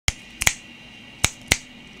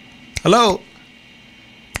Hello,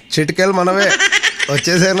 చిటికెళ్ళి మనమే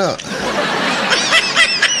వచ్చేసాను.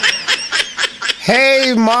 Hey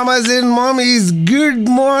mamas and mommies, good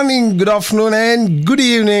morning, good afternoon and good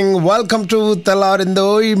evening. Welcome to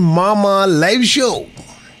Thellarindoi Mama Live Show.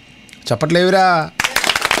 చెప్పట్లేవిరా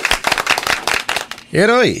ఏ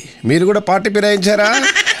రోయ్, మీరు కూడా party పిరాయించారా?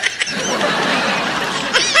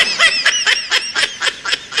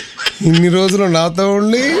 ఇన్ని రోజులు నాతో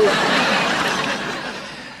ఉండి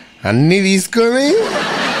అన్నీ తీసుకొని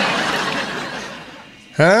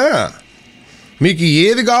మీకు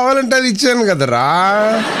ఏది కావాలంటే అది ఇచ్చాను కదరా.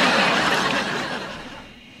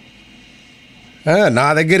 నా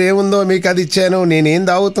దగ్గర ఏముందో మీకు అది ఇచ్చాను, నేనేం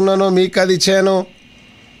తాగుతున్నానో మీకు అది ఇచ్చాను,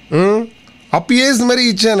 అప్పు చేసి మరీ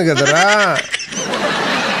ఇచ్చాను కదరా.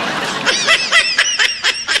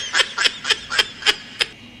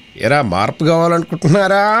 ఎరా మార్పు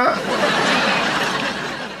కావాలనుకుంటున్నారా?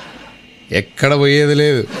 ఎక్కడ పోయేది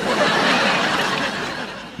లేదు.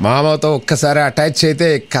 మామతో ఒక్కసారి అటాచ్ అయితే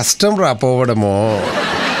కష్టం రాపోవడము.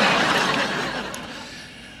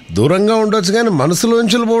 దూరంగా ఉండొచ్చు కానీ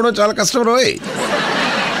మనసులోంచి పోవడం చాలా కష్టం రోయ్.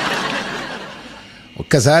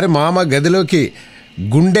 ఒక్కసారి మామ గదిలోకి,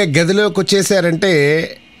 గుండె గదిలోకి వచ్చేసారంటే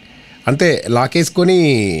అంతే, లాకేసుకొని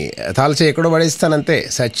తాల్చే ఎక్కడో పడేస్తానంతే.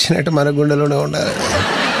 సచ్చినట్టు మన గుండెలోనే ఉండాలి.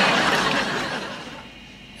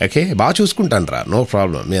 ఓకే, బాగా చూసుకుంటాను రా, నో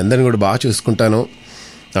ప్రాబ్లం. మీ అందరిని కూడా బాగా చూసుకుంటాను,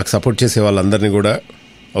 నాకు సపోర్ట్ చేసే వాళ్ళందరినీ కూడా.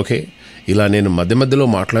 ఓకే, ఇలా నేను మధ్య మధ్యలో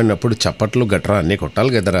మాట్లాడినప్పుడు చప్పట్లు గట్రా అన్నీ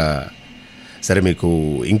కొట్టాలి కదరా. సరే, మీకు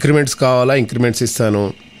ఇంక్రిమెంట్స్ కావాలా, ఇంక్రిమెంట్స్ ఇస్తాను.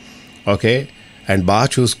 ఓకే, అండ్ బాగా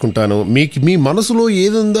చూసుకుంటాను. మీకు మీ మనసులో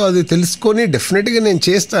ఏది ఉందో అది తెలుసుకొని డెఫినెట్గా నేను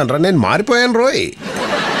చేస్తాను రా. నేను మారిపోయాను రోయ్.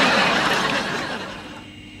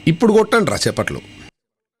 ఇప్పుడు కొట్టండి రా చప్పట్లు.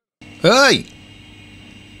 ఏయ్,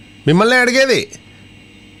 మిమ్మల్ని అడిగేది,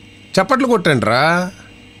 చప్పట్లు కొట్టండి రా.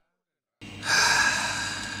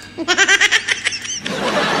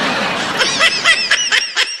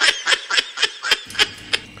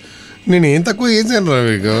 నేనేం తక్కువ చేశాను రా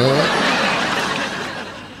మీకు?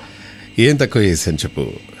 ఏం తక్కువ చేశాను చెప్పు?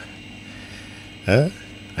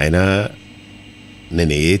 అయినా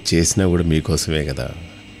నేను ఏది చేసినా కూడా మీకోసమే కదా,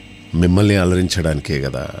 మిమ్మల్ని అలరించడానికే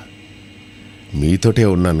కదా, మీతోటే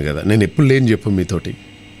ఉన్నాను కదా. నేను ఎప్పుడు లేని చెప్పు మీతోటి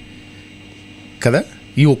కదా.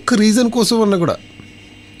 ఈ ఒక్క రీజన్ కోసం అన్నా కూడా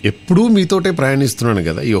ఎప్పుడూ మీతోటే ప్రయాణిస్తున్నాను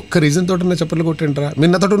కదా. ఈ ఒక్క రీజన్ తోటి నా చప్పట్లు కొట్టండిరా.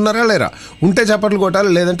 మీరు నాతోటి ఉన్నారా లేరా? ఉంటే చప్పట్లు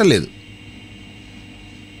కొట్టాలి, లేదంటే లేదు.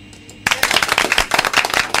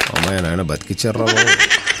 అమ్మాయి నాయన బతికిచ్చారా?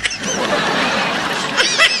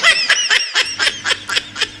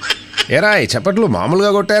 ఏరా, ఈ చప్పట్లు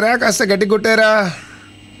మామూలుగా కొట్టారా, కాస్త గట్టి కొట్టారా?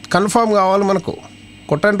 కన్ఫామ్ కావాలి మనకు.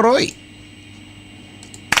 కొట్టండి రోయ్.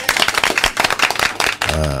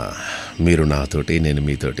 మీరు నాతోటి, నేను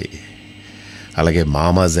మీతోటి. అలాగే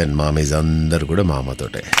మామాజ్ అండ్ మామీజ్ అందరు కూడా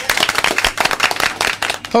మామతోటే.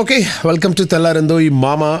 ఓకే, వెల్కమ్ టు తెల్లారిందోయ్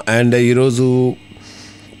మామ. అండ్ ఈరోజు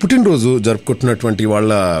పుట్టినరోజు జరుపుకుంటున్నటువంటి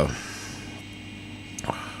వాళ్ళ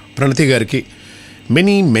ప్రణతి గారికి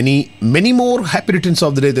many many many more happy returns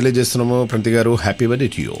of the day తెలియజేస్తున్నాము. ప్రణతి గారు, happy birthday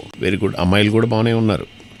to you. Very good. అమ్మాయిలు కూడా బాగానే ఉన్నారు,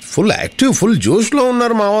 ఫుల్ యాక్టివ్, ఫుల్ జోష్లో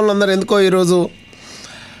ఉన్నారు మా వాళ్ళందరూ ఎందుకో ఈరోజు.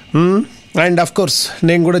 అండ్ ఆఫ్ కోర్స్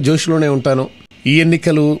నేను కూడా జోష్లోనే ఉంటాను. ఈ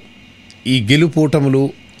ఎన్నికలు, ఈ గెలుపోటములు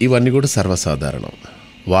ఇవన్నీ కూడా సర్వసాధారణం.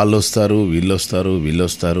 వాళ్ళు వస్తారు, వీళ్ళు వస్తారు, వీళ్ళు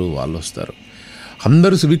వస్తారు, వాళ్ళు వస్తారు.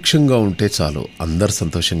 అందరూ సుభిక్షంగా ఉంటే చాలు, అందరు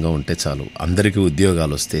సంతోషంగా ఉంటే చాలు, అందరికీ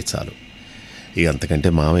ఉద్యోగాలు వస్తే చాలు. ఇక అంతకంటే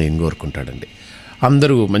మామ ఏం కోరుకుంటాడండి.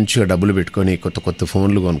 అందరూ మంచిగా డబ్బులు పెట్టుకొని కొత్త కొత్త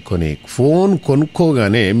ఫోన్లు కొనుక్కొని, ఫోన్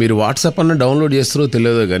కొనుక్కోగానే మీరు వాట్సాప్ అన్న డౌన్లోడ్ చేస్తారో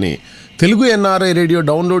తెలియదో కానీ తెలుగు ఎన్ఆర్ఐ రేడియో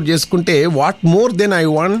డౌన్లోడ్ చేసుకుంటే what more than I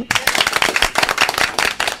want.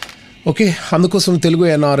 Okay, అందుకోసం Telugu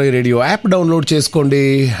NRI radio app download చేసుకోండి.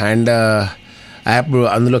 అండ్ యాప్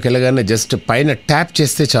అందులోకి వెళ్ళగానే జస్ట్ పైన ట్యాప్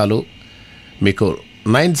చేస్తే చాలు, మీకు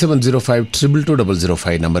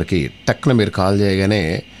 9705220005 నెంబర్కి టక్కున మీరు కాల్ చేయగానే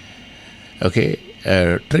ఓకే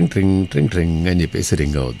ట్రింగ్ ట్రింగ్ ట్రింగ్ ట్రింగ్ అని చెప్పేసి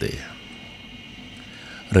రింగ్ అవుద్ది.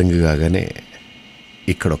 రింగ్ కాగానే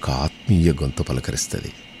ఇక్కడ ఒక ఆత్మీయ గొంతు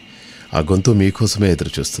పలకరిస్తుంది. ఆ గొంతు మీకోసమే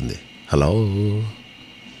ఎదురు చూస్తుంది. హలో,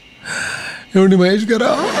 ఏమండి మహేష్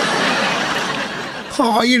గారా?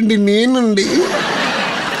 హాయ్ అండి, నేనండి.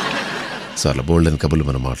 సో అలా బోల్డ్ అని కబుర్లు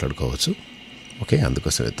మనం మాట్లాడుకోవచ్చు. ఓకే,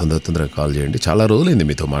 అందుకోసమే తొందరగా కాల్ చేయండి. చాలా రోజులైంది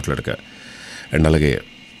మీతో మాట్లాడక. అండ్ అలాగే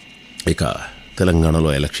ఇక తెలంగాణలో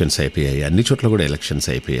ఎలక్షన్స్ అయిపోయాయి, అన్ని చోట్ల కూడా ఎలక్షన్స్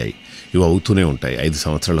అయిపోయాయి. ఇవి అవుతూనే ఉంటాయి, 5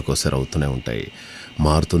 సంవత్సరాలకు ఒకసారి అవుతూనే ఉంటాయి,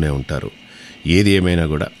 మారుతూనే ఉంటారు. ఏది ఏమైనా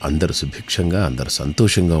కూడా అందరూ సుభిక్షంగా, అందరూ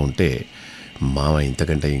సంతోషంగా ఉంటే మామ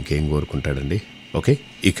ఇంతకంటే ఇంకేం కోరుకుంటాడండి. ఓకే,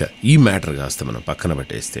 ఇక ఈ మ్యాటర్ కాస్త మనం పక్కన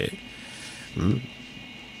పెట్టేస్తే,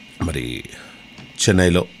 మరి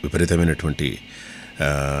చెన్నైలో విపరీతమైనటువంటి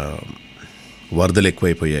వరదలు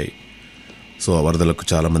ఎక్కువైపోయాయి. సో ఆ వరదలకు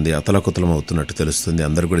చాలామంది అతలకుతలం అవుతున్నట్టు తెలుస్తుంది.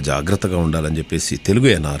 అందరూ కూడా జాగ్రత్తగా ఉండాలని చెప్పేసి తెలుగు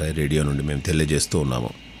ఎన్ఆర్ఐ రేడియో నుండి మేము తెలియజేస్తూ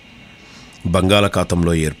ఉన్నాము.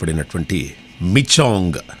 బంగాళాఖాతంలో ఏర్పడినటువంటి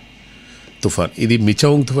మిచాంగ్ తుఫాన్, ఇది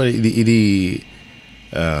మిచాంగ్ తుఫాన్, ఇది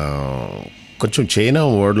కొంచెం చైనా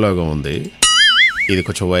వర్డ్ లాగా ఉంది, ఇది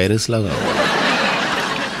కొంచెం వైరస్ లాగా ఉంది.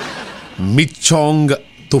 మిచాంగ్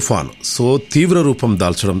తుఫాన్ సో తీవ్ర రూపం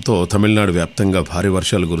దాల్చడంతో తమిళనాడు వ్యాప్తంగా భారీ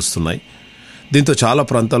వర్షాలు కురుస్తున్నాయి. దీంతో చాలా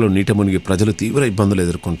ప్రాంతాల్లో నీట మునిగి ప్రజలు తీవ్ర ఇబ్బందులు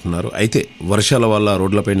ఎదుర్కొంటున్నారు. అయితే వర్షాల వల్ల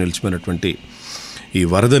రోడ్లపై నిలిచిపోయినటువంటి ఈ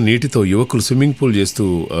వరద నీటితో యువకులు స్విమ్మింగ్ పూల్ చేస్తూ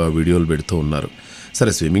వీడియోలు పెడుతూ ఉన్నారు.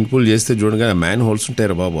 సరే, స్విమ్మింగ్ పూల్ చేస్తే చూడగానే మ్యాన్ హోల్స్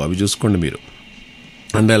ఉంటారు బాబు, అవి చూసుకోండి మీరు.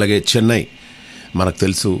 అండ్ అలాగే చెన్నై మనకు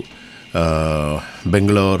తెలుసు,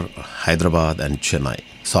 Bengaluru, Hyderabad and Chennai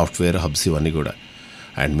software hubs ఇవన్నీ కూడా.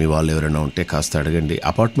 అండ్ మీ వాళ్ళు ఎవరైనా ఉంటే కాస్త అడగండి.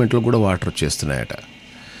 అపార్ట్మెంట్లో కూడా వాటర్ వచ్చేస్తున్నాయట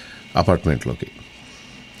అపార్ట్మెంట్లోకి.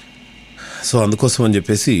 సో అందుకోసం అని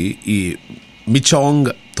చెప్పేసి ఈ మిచాంగ్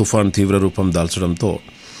తుఫాన్ తీవ్ర రూపం దాల్చడంతో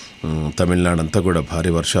తమిళనాడు అంతా కూడా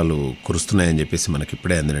భారీ వర్షాలు కురుస్తున్నాయని చెప్పేసి మనకి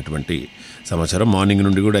ఇప్పుడే అందినటువంటి సమాచారం. మార్నింగ్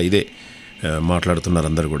నుండి కూడా ఇదే మాట్లాడుతున్నారు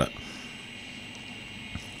అందరు కూడా.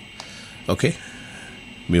 ఓకే,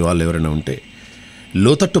 మీ వాళ్ళు ఎవరైనా ఉంటే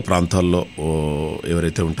లోతట్టు ప్రాంతాల్లో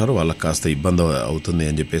ఎవరైతే ఉంటారో వాళ్ళకి కాస్త ఇబ్బంది అవుతుంది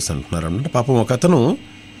అని చెప్పేసి అంటున్నారు అన్నమాట. పాపం ఒక అతను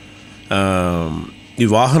ఈ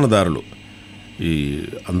వాహనదారులు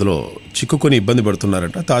అందులో చిక్కుకొని ఇబ్బంది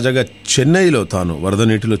పడుతున్నారట. తాజాగా చెన్నైలో తాను వరద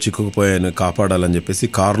నీటిలో చిక్కుకుపోయాను కాపాడాలని చెప్పేసి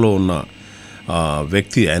కారులో ఉన్న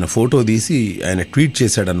వ్యక్తి ఆయన ఫోటో తీసి ఆయన ట్వీట్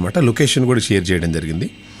చేశాడనమాట. లొకేషన్ కూడా షేర్ చేయడం జరిగింది.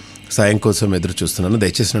 సాయం కోసం ఎదురు చూస్తున్నాను,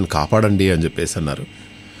 దయచేసి నన్ను కాపాడండి అని చెప్పేసి అన్నారు.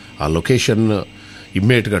 ఆ లొకేషన్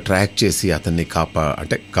ఇమ్మీడియట్గా ట్రాక్ చేసి అతన్ని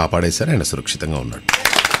కాపాడేశారు. ఆయన సురక్షితంగా ఉన్నాడు.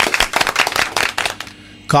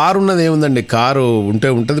 కారు ఉన్నది ఏముందండి, కారు ఉంటే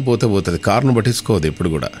ఉంటుంది, పోతే పోతుంది. కారును పట్టించుకోవద్దు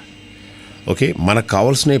ఎప్పుడు కూడా. ఓకే, మనకు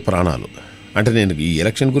కావాల్సిన ప్రాణాలు. అంటే నేను ఈ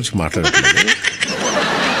ఎలక్షన్ గురించి మాట్లాడట్లేదు,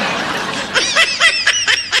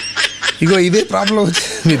 ఇగో ఇదే ప్రాబ్లం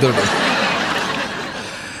వచ్చింది మీతో.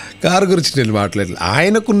 కారు గురించి నేను మాట్లాడలేదు.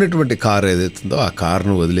 ఆయనకున్నటువంటి కారు ఏదైతుందో ఆ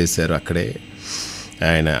కారును వదిలేశారు అక్కడే.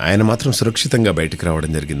 ఆయన మాత్రం సురక్షితంగా బయటికి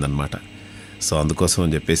రావడం జరిగిందనమాట. సో అందుకోసం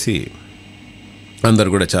అని చెప్పేసి అందరు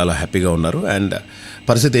కూడా చాలా హ్యాపీగా ఉన్నారు. అండ్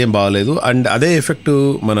పరిస్థితి ఏం బాగలేదు. అండ్ అదే ఎఫెక్టు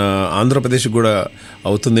మన ఆంధ్రప్రదేశ్ కూడా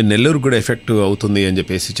అవుతుంది, నెల్లూరు కూడా ఎఫెక్ట్ అవుతుంది అని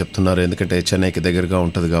చెప్పేసి చెప్తున్నారు. ఎందుకంటే చెన్నైకి దగ్గరగా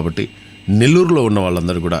ఉంటుంది కాబట్టి నెల్లూరులో ఉన్న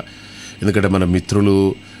వాళ్ళందరూ కూడా, ఎందుకంటే మన మిత్రులు,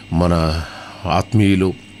 మన ఆత్మీయులు,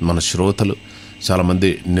 మన శ్రోతలు చాలామంది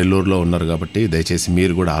నెల్లూరులో ఉన్నారు కాబట్టి దయచేసి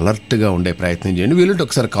మీరు కూడా అలర్ట్గా ఉండే ప్రయత్నం చేయండి. వీళ్ళంటే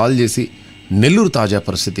ఒకసారి కాల్ చేసి నెల్లూరు తాజా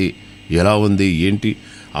పరిస్థితి ఎలా ఉంది ఏంటి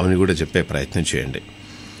అవన్నీ కూడా చెప్పే ప్రయత్నం చేయండి.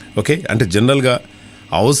 ఓకే, అంటే జనరల్గా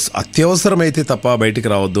అత్యవసరమైతే తప్ప బయటికి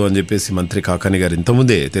రావద్దు అని చెప్పేసి మంత్రి కాకాని గారు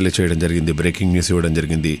ఇంతకుముందే తెలియచేయడం జరిగింది. బ్రేకింగ్ న్యూస్ ఇవ్వడం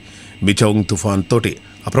జరిగింది. మిచాంగ్ తుఫాన్ తోటి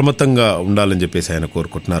అప్రమత్తంగా ఉండాలని చెప్పేసి ఆయన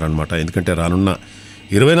కోరుకుంటున్నారనమాట. ఎందుకంటే రానున్న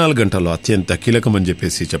 24 గంటల్లో అత్యంత కీలకమని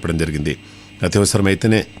చెప్పేసి చెప్పడం జరిగింది.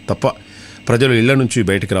 అత్యవసరమైతేనే తప్ప ప్రజలు ఇళ్ల నుంచి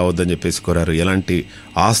బయటికి రావద్దని చెప్పేసి కోరారు. ఎలాంటి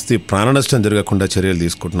ఆస్తి ప్రాణ నష్టం జరగకుండా చర్యలు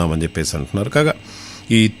తీసుకుంటున్నామని చెప్పేసి అంటున్నారు. కాగా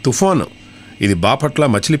ఈ తుఫాను ఇది బాపట్ల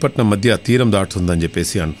మచిలీపట్నం మధ్య తీరం దాటుతుందని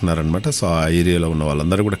చెప్పేసి అంటున్నారనమాట. సో ఆ ఏరియాలో ఉన్న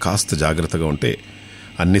వాళ్ళందరూ కూడా కాస్త జాగ్రత్తగా ఉంటే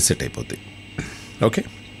అన్నీ సెట్ అయిపోతాయి. ఓకే,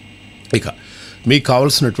 ఇక మీకు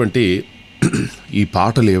కావాల్సినటువంటి ఈ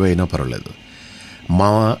పాటలు ఏవైనా పర్వాలేదు.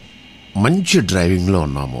 మంచి డ్రైవింగ్లో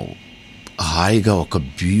ఉన్నాము, హాయిగా ఒక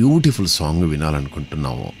బ్యూటిఫుల్ సాంగ్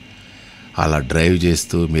వినాలనుకుంటున్నాము. అలా డ్రైవ్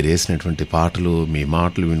చేస్తూ మీరు వేసినటువంటి పాటలు, మీ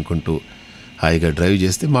మాటలు వినుకుంటూ హాయిగా డ్రైవ్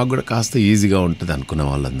చేస్తే మాకు కూడా కాస్త ఈజీగా ఉంటుంది అనుకున్న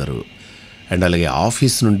వాళ్ళందరూ. అండ్ అలాగే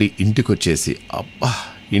ఆఫీస్ నుండి ఇంటికి వచ్చేసి, అబ్బా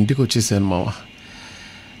ఇంటికి వచ్చేసాను మామ,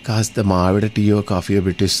 కాస్త మా ఆవిడ టీయో కాఫీయో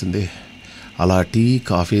పెట్టేస్తుంది, అలా టీ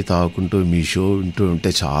కాఫీ తాగుకుంటూ మీ షో వింటూ ఉంటే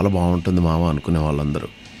చాలా బాగుంటుంది మామ అనుకునే వాళ్ళందరూ.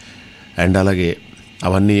 అండ్ అలాగే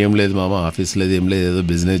అవన్నీ ఏం లేదు మామ, ఆఫీస్ లేదు ఏం లేదు, ఏదో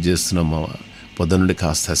బిజినెస్ చేస్తున్నాం మామ, పొద్దున్నుండి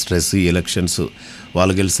కాస్త స్ట్రెస్, ఎలక్షన్స్,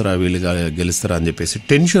 వాళ్ళు గెలుస్తారా వీళ్ళు గెలుస్తారా అని చెప్పేసి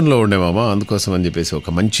టెన్షన్లో ఉండే మామ, అందుకోసం అని చెప్పేసి ఒక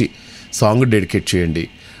మంచి సాంగ్ డెడికేట్ చేయండి.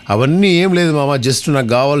 అవన్నీ ఏం లేదు మామ, జస్ట్ నాకు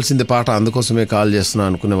కావాల్సింది పాట, అందుకోసమే కాల్ చేస్తున్నా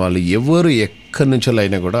అనుకునే వాళ్ళు ఎవరు ఎక్కడి నుంచో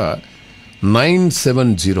అయినా కూడా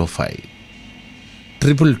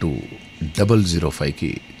 9705-222-0005కి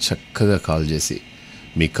చక్కగా కాల్ చేసి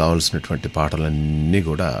మీకు కావాల్సినటువంటి పాటలన్నీ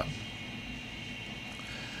కూడా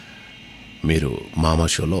మీరు మామా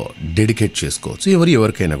షోలో డెడికేట్ చేసుకోవచ్చు.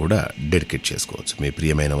 ఎవరికైనా కూడా డెడికేట్ చేసుకోవచ్చు. మీ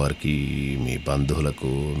ప్రియమైన వారికి, మీ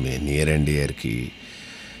బంధువులకు, మీ near and డియర్కి,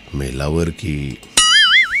 me లవర్కి,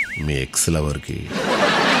 me X లవర్కి.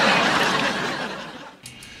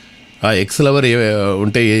 ఆ ఎక్స్ లవర్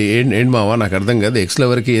ఉంటే ఏంటి మావా నాకు అర్థం కాదు. ఎక్స్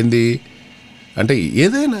లవర్కి ఏంది అంటే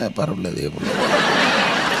ఏదైనా పర్వాలేదు, ఏమన్నా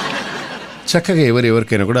చక్కగా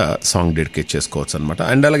ఎవరికైనా కూడా సాంగ్ డెడికేట్ చేసుకోవచ్చు అనమాట.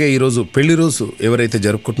 అండ్ అలాగే ఈరోజు పెళ్లి రోజు ఎవరైతే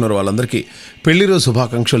జరుపుకుంటున్నారో వాళ్ళందరికీ పెళ్లి రోజు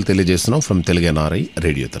శుభాకాంక్షలు తెలియజేస్తున్నాం ఫ్రమ్ తెలుగు NRI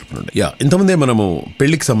రేడియో తరపు నుండి. ఇంతకుముందే మనము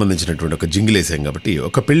పెళ్లికి సంబంధించినటువంటి ఒక జింగిల్ వేసాం కాబట్టి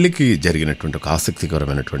ఒక పెళ్లికి జరిగినటువంటి ఒక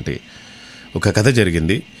ఆసక్తికరమైనటువంటి ఒక కథ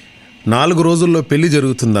జరిగింది. 4 రోజుల్లో పెళ్లి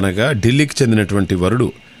జరుగుతుందనగా ఢిల్లీకి చెందినటువంటి వరుడు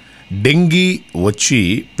డెంగీ వచ్చి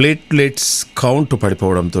ప్లేట్లెట్స్ కౌంట్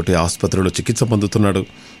పడిపోవడంతో ఆసుపత్రిలో చికిత్స పొందుతున్నాడు.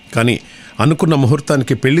 కానీ అనుకున్న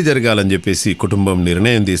ముహూర్తానికి పెళ్లి జరగాలని చెప్పేసి కుటుంబం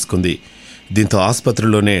నిర్ణయం తీసుకుంది. దీంతో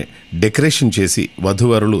ఆసుపత్రిలోనే డెకరేషన్ చేసి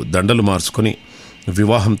వధూవరులు దండలు మార్చుకొని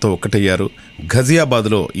వివాహంతో ఒక్కటయ్యారు.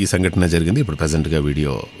 ఘజియాబాద్లో ఈ సంఘటన జరిగింది. ఇప్పుడు ప్రజెంట్గా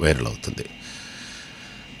వీడియో వైరల్ అవుతుంది.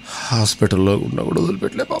 హాస్పిటల్లో ఉన్న కూడా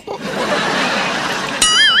వదిలిపెట్టలే పాపం.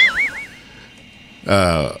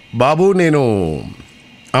 బాబు, నేను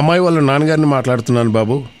అమ్మాయి వాళ్ళ నాన్నగారిని మాట్లాడుతున్నాను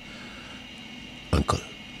బాబు. అంకుల్,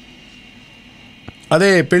 అదే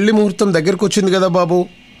పెళ్లి ముహూర్తం దగ్గరకు వచ్చింది కదా బాబు.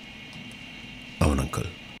 అవును అంకుల్.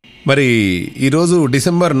 మరి ఈరోజు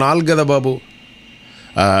డిసెంబర్ 4 కదా బాబు.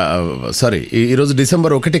 సారీ, ఈరోజు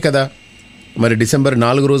డిసెంబర్ 1 కదా. మరి డిసెంబర్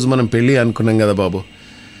 4 రోజు మనం పెళ్ళి అనుకున్నాం కదా బాబు.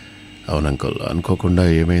 అవును అంకుల్. అనుకోకుండా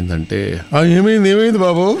ఏమైందంటే ఏమైంది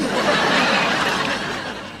బాబు?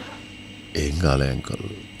 ఏం కాలే అంకుల్.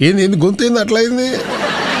 ఏంది గొంతు ఏంది అట్లా అయింది?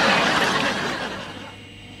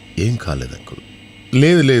 ఏం కాలేదు అంకుల్.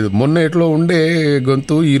 లేదు, మొన్న ఎట్లో ఉండే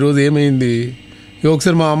గొంతు, ఈరోజు ఏమైంది?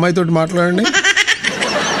 ఒకసారి మా అమ్మాయితో మాట్లాడండి.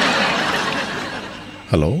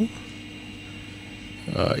 హలో,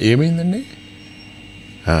 ఏమైందండి?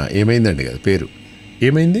 ఏమైందండి కదా పేరు.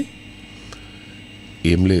 ఏమైంది?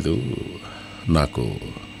 ఏం లేదు నాకు.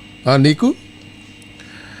 నీకు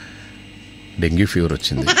డెంగ్యూ ఫీవర్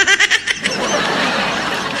వచ్చింది.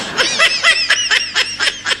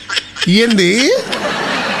 ఏంది?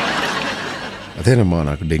 అదేనమ్మా,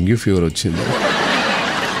 నాకు డెంగ్యూ ఫీవర్ వచ్చింది.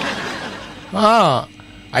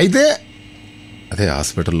 అయితే అదే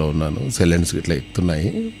హాస్పిటల్లో ఉన్నాను. సెలైన్స్ ఇట్లా ఎక్కుతున్నాయి.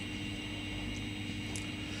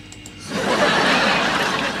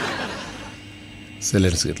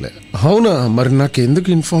 సెలైన్స్ ఇట్లా. అవునా? మరి నాకు ఎందుకు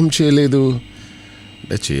ఇన్ఫార్మ్ చేయలేదు?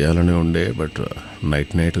 అంటే చేయాలనే ఉండే, బట్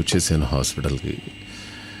నైట్ వచ్చేసాను హాస్పిటల్కి.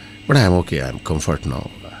 But I'm okay, I'm comfort now.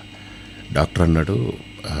 Doctor అన్నాడు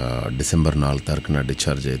డిసెంబర్ 4 తారీఖున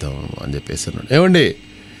డిశ్చార్జ్ అవుదాం అని చెప్పేసి అన్నాడు. ఏమండి,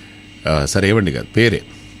 సరే ఏమండి కాదు పేరే.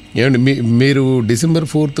 ఏమండి, మీరు డిసెంబర్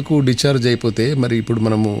 4కు డిశ్చార్జ్ అయిపోతే మరి ఇప్పుడు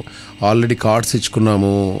మనము ఆల్రెడీ కార్డ్స్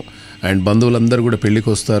ఇచ్చుకున్నాము అండ్ బంధువులందరూ కూడా పెళ్ళికి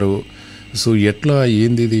వస్తారు. సో ఎట్లా,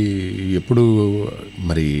 ఏంది ఇది, ఎప్పుడు?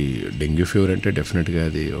 మరి డెంగ్యూ ఫీవర్ అంటే డెఫినెట్గా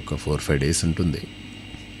అది ఒక 4-5 డేస్ ఉంటుంది.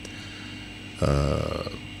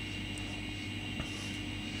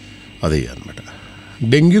 అదే అనమాట.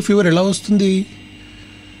 డెంగ్యూ ఫీవర్ ఎలా వస్తుంది?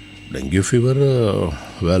 డెంగ్యూ ఫీవర్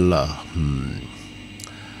వల్ల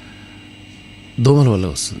దోమల వల్ల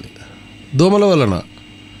వస్తుంది. దోమల వలన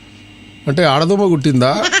అంటే ఆడదోమ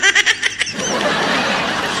కుట్టిందా?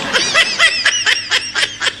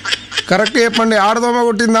 కరెక్ట్ చెప్పండి. ఆడదోమ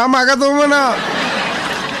కుట్టిందా మగదోమనా?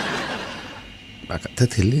 నాకంతా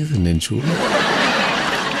తెలియదు, నేను చూడ.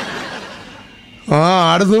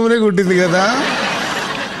 ఆడదోమనే కుట్టింది కదా.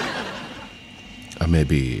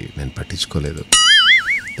 మేబీ నేను పట్టించుకోలేదు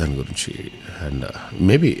దాని గురించి. అండ్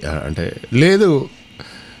మేబీ అంటే లేదు,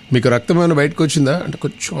 మీకు రక్తం ఏమైనా బయటకు వచ్చిందా అంటే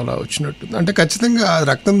కొంచెం అలా వచ్చినట్టుంది. అంటే ఖచ్చితంగా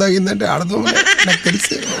రక్తం తాగిందంటే ఆడదాం నాకు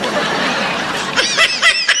తెలిసి.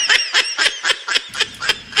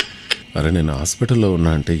 అరే, నేను హాస్పిటల్లో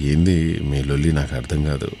ఉన్నా అంటే ఏంది మీ లొల్లి నాకు అర్థం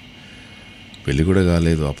కాదు. పెళ్ళి కూడా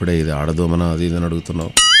కాలేదు, అప్పుడే ఇది ఆడదోమనా అది ఇదని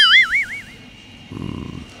అడుగుతున్నావు.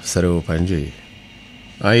 సరే, ఓ పని చేయి.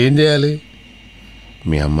 ఏం చేయాలి?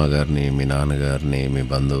 మీ అమ్మగారిని, మీ నాన్నగారిని, మీ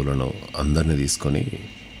బంధువులను అందరినీ తీసుకొని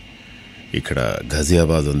ఇక్కడ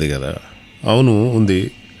ఘజియాబాద్ ఉంది కదా. అవును ఉంది.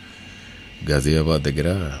 ఘజియాబాద్ దగ్గర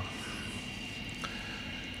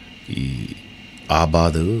ఈ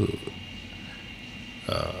ఆబాద్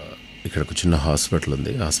ఇక్కడ ఒక చిన్న హాస్పిటల్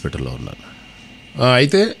ఉంది. హాస్పిటల్లో ఉన్నాను.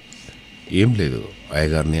 అయితే ఏం లేదు,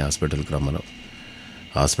 అయ్యగారిని హాస్పిటల్కి రమ్మను.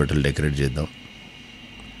 హాస్పిటల్ డెకరేట్ చేద్దాం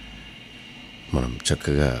మనం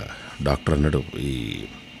చక్కగా. డాక్టర్ అన్నాడు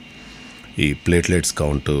ఈ ప్లేట్లెట్స్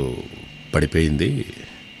కౌంట్ పడిపోయింది,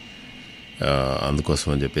 అందుకోసం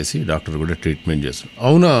అని చెప్పేసి డాక్టర్ కూడా ట్రీట్మెంట్ చేస్తాడు.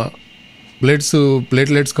 అవునా?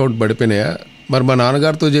 Platelets count పడిపోయినాయా? మరి మా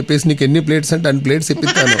నాన్నగారితో చెప్పేసి నీకు ఎన్ని ప్లేట్స్ అంటే అన్ని ప్లేట్స్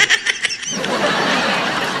ఇప్పిస్తాను.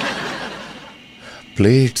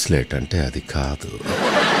 ప్లేట్ అంటే అది కాదు,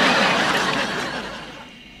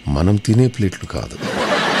 మనం తినే ప్లేట్లు కాదు.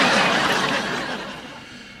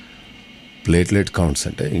 ప్లేట్లెట్ కౌంట్స్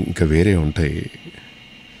అంటే ఇంకా వేరే ఉంటాయి.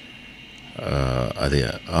 అదే.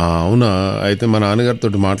 అవునా? అయితే మా నాన్నగారితో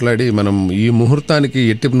మాట్లాడి మనం ఈ ముహూర్తానికి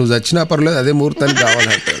ఎట్టి నువ్వు చచ్చినా పర్లేదు అదే ముహూర్తానికి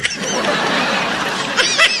కావాలంటారు.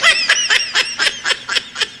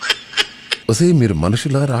 వసే మీరు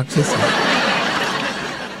మనుషులా రాక్షసులా?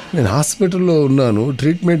 నేను హాస్పిటల్లో ఉన్నాను,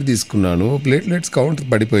 ట్రీట్మెంట్ తీసుకున్నాను, ప్లేట్లెట్స్ కౌంట్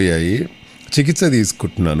పడిపోయాయి, చికిత్స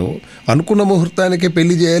తీసుకుంటున్నాను, అనుకున్న ముహూర్తానికే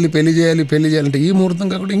పెళ్లి చేయాలంటే ఈ ముహూర్తం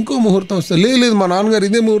కాకుండా ఇంకో ముహూర్తం వస్తే లేదు మా నాన్నగారు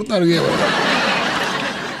ఇదే ముహూర్తానికి ఇవ్వాలి.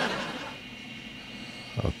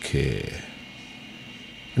 ఓకే,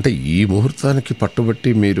 అంటే ఈ ముహూర్తానికి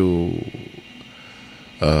పట్టుబట్టి మీరు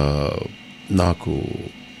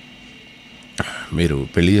మీరు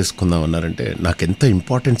పెళ్లి చేసుకుందాం అన్నారంటే నాకు ఎంత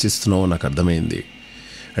ఇంపార్టెన్స్ ఇస్తున్నావో నాకు అర్థమైంది.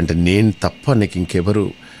 అంటే నేను తప్ప నీకు ఇంకెవరు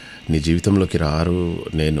నీ జీవితంలోకి రారు,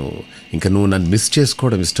 నేను ఇంకా నువ్వు నన్ను మిస్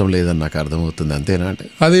చేసుకోవడం ఇష్టం లేదని నాకు అర్థమవుతుంది, అంతేనా? అంటే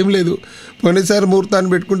అదేం లేదు, పోయినసారి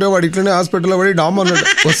ముహూర్తాన్ని పెట్టుకుంటే వాడు ఇట్లనే హాస్పిటల్లో పడి డామ్ అన్నాడు.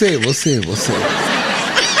 వసే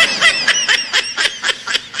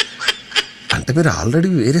అంటే మీరు ఆల్రెడీ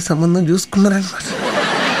వేరే సంబంధం చూసుకున్నారనమాట.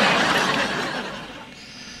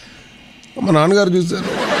 మా నాన్నగారు చూశారు.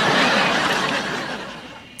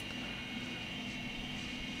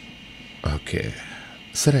 ఓకే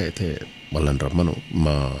సరే, అయితే వాళ్ళని రమ్మను,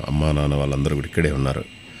 మా అమ్మా నాన్న వాళ్ళందరూ కూడా ఇక్కడే ఉన్నారు.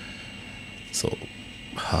 సో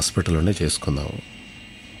హాస్పిటల్లోనే చేసుకుందాము.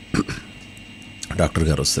 డాక్టర్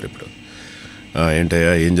గారు వస్తారు ఇప్పుడు.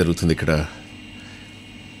 ఏంటయ్యా ఏం జరుగుతుంది ఇక్కడ?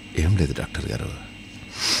 ఏం లేదు డాక్టర్ గారు,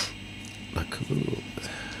 నాకు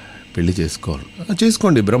పెళ్ళి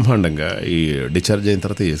చేసుకోండి బ్రహ్మాండంగా, ఈ డిశ్చార్జ్ అయిన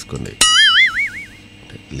తర్వాత చేసుకోండి.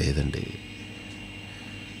 లేదండి,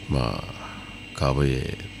 మా కాబోయే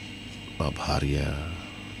మా భార్య,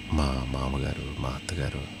 మా మామగారు, మా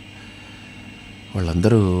అత్తగారు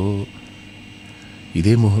వాళ్ళందరూ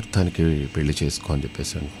ఇదే ముహూర్తానికి పెళ్లి చేసుకో అని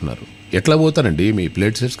చెప్పేసి అంటున్నారు. ఎట్లా పోతానండి, మీ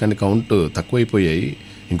ప్లేట్లెట్స్ కానీ కౌంట్ తక్కువైపోయాయి,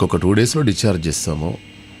 ఇంకొక 2 డేస్లో డిశ్చార్జ్ చేస్తాము.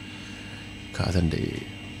 కాదండి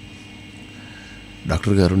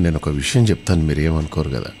డాక్టర్ గారు, నేను ఒక విషయం చెప్తాను, మీరు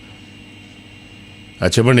ఏమనుకోరు కదా?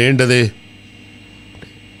 చెప్పండి, ఏంటది?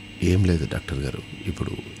 ఏం లేదు డాక్టర్ గారు,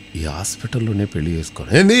 ఇప్పుడు ఈ హాస్పిటల్లోనే పెళ్లి చేసుకోను.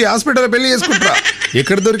 ఏంది ఈ హాస్పిటల్లో పెళ్లి చేసుకుంటారా?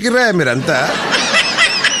 ఎక్కడ దొరికిరా మీరంతా?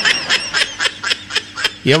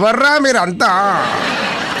 ఎవర్రా మీరంతా?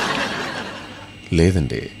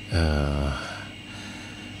 లేదండి,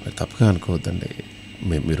 తప్పుగా అనుకోవద్దండి,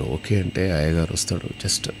 మీరు ఓకే అంటే అయ్యగారు వస్తాడు,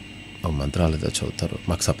 జస్ట్ మంత్రాలు ఏదో చదువుతారు,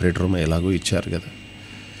 మాకు సపరేట్ రూమ్ ఎలాగో ఇచ్చారు కదా,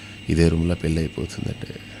 ఇదే రూమ్లో పెళ్ళి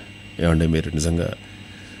అయిపోతుందండి. ఏమంటే మీరు నిజంగా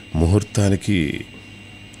ముహూర్తానికి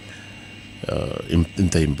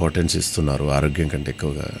ఇంత ఇంపార్టెన్స్ ఇస్తున్నారు, ఆరోగ్యం కంటే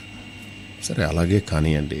ఎక్కువగా. సరే అలాగే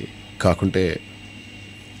కానివ్వండి. కాకుంటే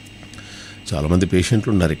చాలామంది పేషెంట్లు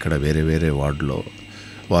ఉన్నారు ఇక్కడ వేరే వేరే వార్డులో,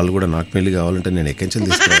 వాళ్ళు కూడా నాకు పెళ్ళి కావాలంటే నేను ఎక్కించలు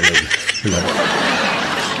తీసుకురావాలి.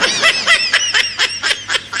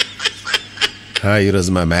 ఈరోజు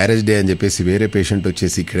మా మ్యారేజ్ డే అని చెప్పేసి వేరే పేషెంట్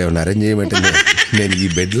వచ్చేసి ఇక్కడ ఏమైనా అరేంజ్ చేయమంటే నేను ఈ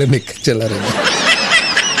బెడ్లో ఎక్కించాలని.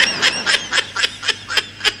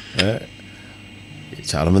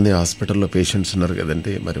 చాలామంది హాస్పిటల్లో పేషెంట్స్ ఉన్నారు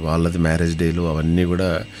కదండి, మరి వాళ్ళది మ్యారేజ్ డేలు అవన్నీ కూడా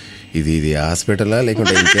ఇది హాస్పిటలా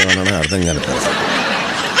లేకుంటే ఇంకేమన్నా అర్థం కాదు.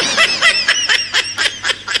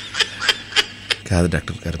 కాదు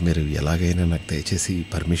డాక్టర్ గారు, మీరు ఎలాగైనా నాకు దయచేసి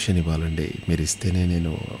పర్మిషన్ ఇవ్వాలండి, మీరు ఇస్తేనే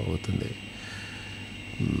నేను అవుతుంది.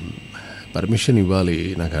 పర్మిషన్ ఇవ్వాలి,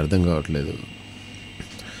 నాకు అర్థం కావట్లేదు.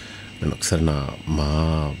 నేను ఒకసారి మా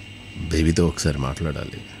బేబీతో ఒకసారి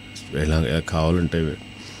మాట్లాడాలి. ఎలా కావాలంటే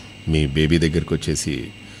మీ బేబీ దగ్గరికి వచ్చేసి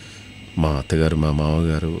మా అత్తగారు, మా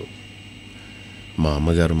మామగారు, మా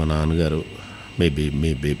అమ్మగారు, మా నాన్నగారు, మీ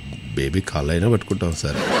బేబీ కాళ్ళు అయినా పట్టుకుంటాం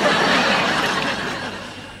సార్.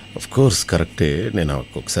 కోర్స్ కరెక్టే, నేను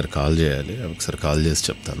ఒకసారి కాల్ చేయాలి, ఒకసారి కాల్ చేసి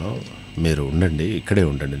చెప్తాను. మీరు ఉండండి, ఇక్కడే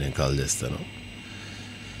ఉండండి, నేను కాల్ చేస్తాను.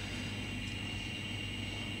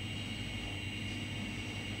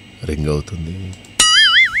 రింగ్ అవుతుంది,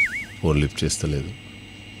 ఫోన్ లిఫ్ట్ చేస్తలేదు,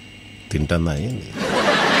 తింటానా అయింది.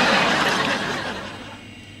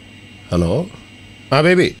 హలో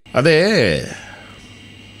బేబీ, అదే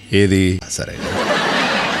ఏది? సరే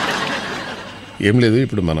ఏం లేదు,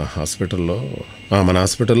 ఇప్పుడు మన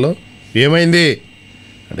హాస్పిటల్లో ఏమైంది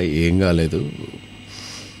అంటే ఏం కాలేదు,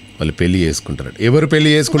 వాళ్ళు పెళ్ళి చేసుకుంటారు. ఎవరు పెళ్ళి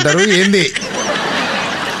చేసుకుంటారు? ఏంది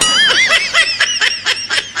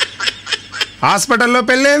హాస్పిటల్లో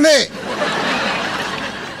పెళ్ళేంది?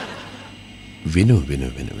 విను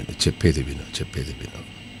చెప్పేది విను.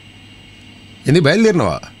 ఏంది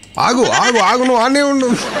బయలుదేరినవా? ఆగు నువ్వు ఆనే ఉండు.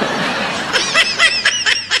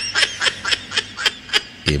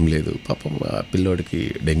 ఏం లేదు, పాపం ఆ పిల్లోడికి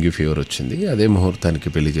డెంగ్యూ ఫీవర్ వచ్చింది, అదే ముహూర్తానికి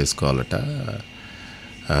పెళ్లి చేసుకోవాలట.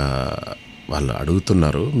 వాళ్ళు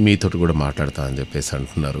అడుగుతున్నారు, మీతోటి కూడా మాట్లాడతా అని చెప్పేసి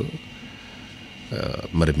అంటున్నారు.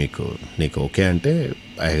 మరి నీకు ఓకే అంటే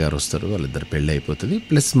అయ్యగారు వస్తారు, వాళ్ళిద్దరు పెళ్ళి అయిపోతుంది.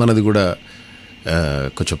 ప్లస్ మనది కూడా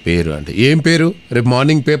కొంచెం పేరు, అంటే ఏం పేరు, రేపు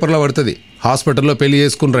మార్నింగ్ పేపర్లో పడుతుంది, హాస్పిటల్లో పెళ్లి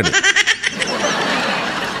చేసుకున్నారని.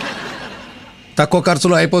 తక్కువ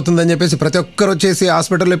ఖర్చులో అయిపోతుందని చెప్పేసి ప్రతి ఒక్కరు వచ్చేసి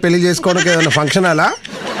హాస్పిటల్లో పెళ్లి చేసుకోవడానికి ఏదైనా ఫంక్షన్ అలా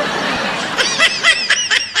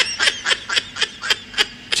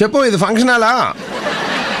చెప్పు, ఇది ఫంక్షన్ అలా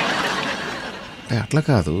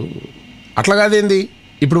అట్లా కాదేంది.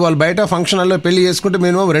 ఇప్పుడు వాళ్ళు బయట ఫంక్షన్ హాల్లో పెళ్లి చేసుకుంటే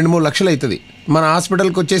మినిమం 2-3 లక్షలు అవుతుంది. మన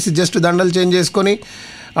హాస్పిటల్కి వచ్చేసి జస్ట్ దండలు చేంజ్ చేసుకొని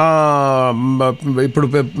ఇప్పుడు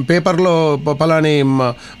పేపర్లో పలాని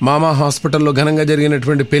మామా హాస్పిటల్లో ఘనంగా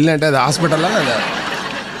జరిగినటువంటి పెళ్ళి అంటే అది హాస్పిటల్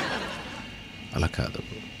అలా కాదు.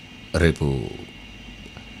 రేపు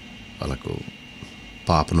వాళ్ళకు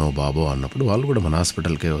పాపనో బాబో అన్నప్పుడు వాళ్ళు కూడా మన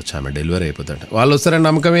హాస్పిటల్కే వచ్చి ఆమె డెలివరీ అయిపోతుంట వాళ్ళు వస్తారని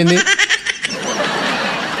నమ్మకం ఏంది?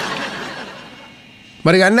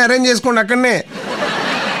 మరి అన్నీ అరేంజ్ చేసుకోండి అక్కడనే.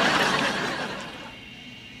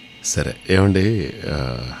 సరే ఏమండి,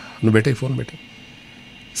 నువ్వు పెట్టే ఫోన్ పెట్టి.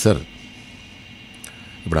 సార్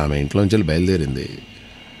ఇప్పుడు ఆమె ఇంట్లోంచి వెళ్ళి బయలుదేరింది.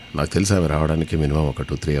 నాకు తెలిసి ఆమె రావడానికి మినిమం ఒక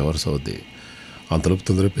 2-3 అవర్స్ అవుద్ది. అంతలోపు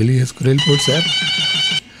తొందరగా పెళ్లి చేసుకుని వెళ్ళిపోదు సార్.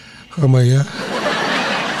 అమ్మయ్యా,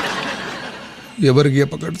 ఎవరికి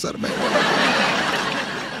చెప్పకండి సార్.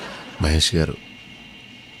 మహేష్ గారు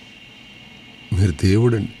మీరు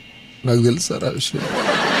దేవుడండి, నాకు తెలుసు సార్ ఆ విషయం.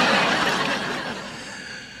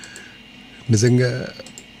 నిజంగా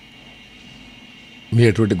మీ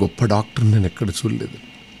అటువంటి గొప్ప డాక్టర్ నేను ఎక్కడ చూడలేదు.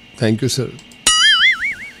 Thank you sir.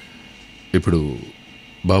 ఇప్పుడు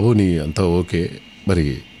బాబు నీ అంతా ఓకే, మరి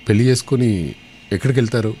పెళ్ళి చేసుకొని ఎక్కడికి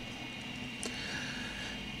వెళ్తారు?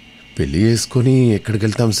 పెళ్ళి చేసుకొని ఎక్కడికి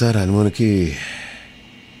వెళ్తాం సార్? హనుమాన్కి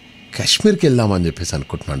కాశ్మీర్కి వెళ్దామని చెప్పేసి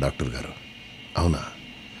అనుకుంటున్నాను డాక్టర్ గారు. అవునా?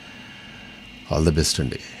 ఆల్ ది బెస్ట్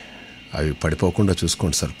అండి. అవి పడిపోకుండా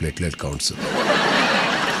చూసుకోండి సార్, ప్లేట్లెట్ కౌంట్స్.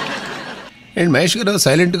 ఏంటి మహేష్ గారు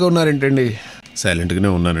సైలెంట్గా ఉన్నారేంటండి? సైలెంట్గానే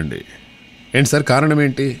ఉన్నానండి. ఏంటి సార్ కారణం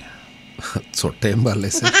ఏంటి? చుట్ట ఏం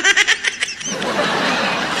బాగాలేదు sir.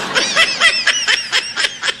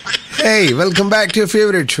 Hey, welcome back to your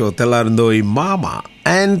favorite show, Thellarindoi Mama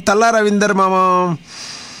and Thellarindoi Mama.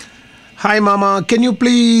 Hi Mama, can you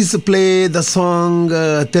please play the song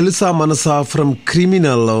Telusa Manasa from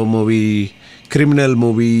Criminal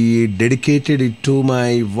movie, dedicated it to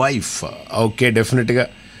my wife. Okay, definitely.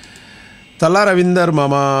 Thellarindoi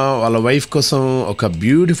Mama వాళ్ళ wife కోసం ఒక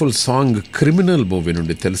beautiful song criminal movie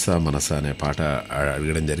నుండి తెలుసా మనసా అనే పాట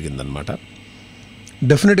అడగడం జరిగిందనమాట.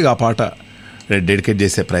 డెఫినెట్గా ఆ పాట డెడికేట్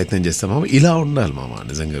చేసే ప్రయత్నం చేస్తాం మామ. ఇలా ఉండాలి మామ,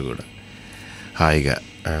 నిజంగా కూడా హాయిగా.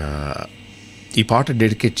 ఈ పాట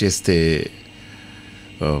డెడికేట్ చేస్తే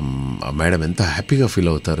మేడం ఎంత హ్యాపీగా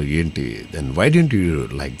ఫీల్ అవుతారు ఏంటి. Then why don't you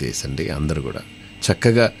like this అండి. అందరూ కూడా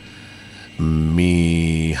చక్కగా మీ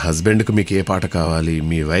హస్బెండ్కి మీకు ఏ పాట కావాలి,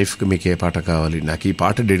 మీ వైఫ్కి మీకు ఏ పాట కావాలి, నాకు ఈ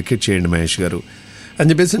పాట డెడికేట్ చేయండి మహేష్ గారు అని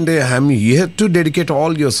చెప్పేసి అంటే you have to dedicate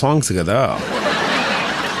all your songs కదా.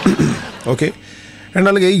 ఓకే. అండ్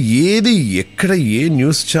అలాగే ఏది ఎక్కడ ఏ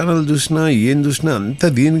న్యూస్ ఛానల్ చూసినా ఏం చూసినా అంతా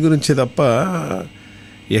దీని గురించే తప్ప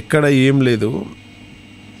ఎక్కడ ఏం లేదు.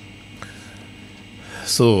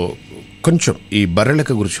 సో కొంచెం ఈ బర్రెలక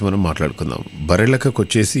గురించి మనం మాట్లాడుకుందాం. బర్రెలకకు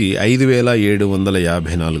వచ్చేసి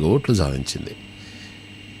 5,754 ఓట్లు సాధించింది.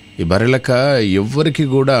 ఈ బర్రెలక ఎవ్వరికి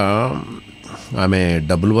కూడా ఆమె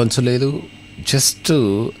డబ్బులు వంచలేదు. జస్ట్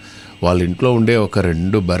వాళ్ళ ఇంట్లో ఉండే ఒక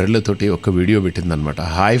 2 బర్రెలతోటి ఒక వీడియో పెట్టిందనమాట.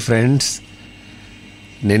 హాయ్ ఫ్రెండ్స్,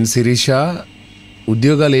 నేను శిరీష,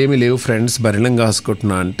 ఉద్యోగాలు ఏమీ లేవు ఫ్రెండ్స్, బర్రెలం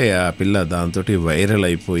కాసుకుంటున్నా అంటే ఆ పిల్ల దాంతో వైరల్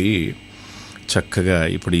అయిపోయి చక్కగా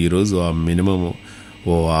ఇప్పుడు ఈరోజు ఆ మినిమం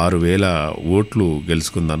 6,000 ఓట్లు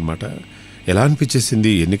గెలుచుకుందనమాట. ఎలా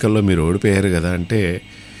అనిపించేసింది? ఎన్నికల్లో మీరు ఓడిపోయారు కదా అంటే,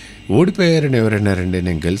 ఓడిపోయారని ఎవరన్నారండి?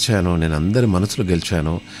 నేను గెలిచాను, నేను అందరి మనసులో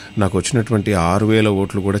గెలిచాను, నాకు వచ్చినటువంటి 6,000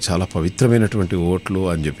 ఓట్లు కూడా చాలా పవిత్రమైనటువంటి ఓట్లు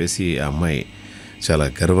అని చెప్పేసి ఆ అమ్మాయి చాలా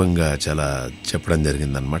గర్వంగా చాలా చెప్పడం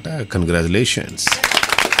జరిగిందనమాట. కంగ్రాచులేషన్స్.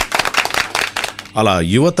 అలా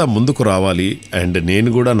యువత ముందుకు రావాలి. అండ్ నేను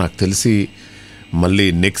కూడా నాకు తెలిసి మళ్ళీ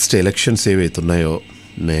నెక్స్ట్ ఎలక్షన్స్ ఏవైతున్నాయో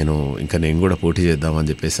నేను కూడా పోటీ చేద్దామని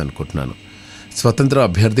చెప్పేసి అనుకుంటున్నాను. స్వతంత్ర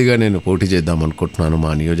అభ్యర్థిగా నేను పోటీ చేద్దాం అనుకుంటున్నాను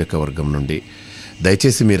మా నియోజకవర్గం నుండి.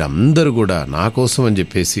 దయచేసి మీరు అందరూ కూడా నా కోసం అని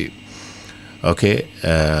చెప్పేసి ఓకే,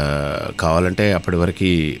 కావాలంటే అప్పటి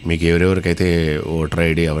వరకు మీకు ఎవరెవరికైతే ఓటర్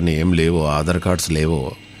ఐడి అవన్నీ ఏం లేవో, ఆధార్ కార్డ్స్ లేవో,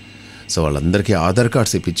 సో వాళ్ళందరికీ ఆధార్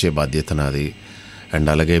కార్డ్స్ ఇప్పించే బాధ్యత నాది. అండ్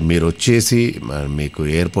అలాగే మీరు వచ్చేసి మీకు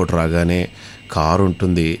ఎయిర్పోర్ట్ రాగానే కారు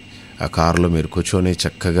ఉంటుంది, ఆ కారులో మీరు కూర్చొని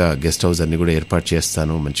చక్కగా గెస్ట్ హౌస్ అన్నీ కూడా ఏర్పాటు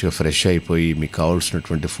చేస్తాను. మంచిగా ఫ్రెష్ అయిపోయి మీకు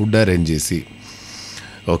కావాల్సినటువంటి ఫుడ్ అరేంజ్ చేసి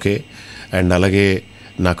ఓకే. అండ్ అలాగే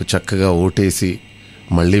నాకు చక్కగా ఓటేసి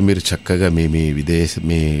మళ్ళీ మీరు చక్కగా మీ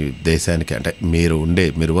దేశానికి అంటే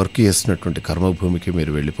మీరు వర్క్ చేస్తున్నటువంటి కర్మభూమికి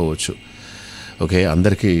మీరు వెళ్ళిపోవచ్చు. ఓకే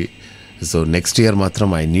అందరికీ. సో నెక్స్ట్ ఇయర్ మాత్రం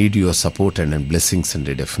I need your support and blessings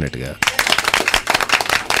అండి డెఫినెట్గా.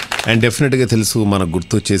 అండ్ డెఫినెట్గా తెలుసు మన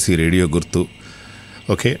గుర్తు వచ్చేసి రేడియో గుర్తు.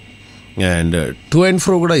 Okay and to and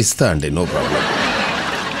fro కూడా ఇస్తా అండి, నో ప్రాబ్లం.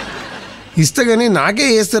 ఇస్తా కానీ నాకే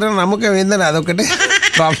వేస్తారని నమ్మకం ఏందని అదొకటే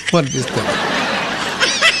ప్రాబ్లం అనిపిస్తుంది.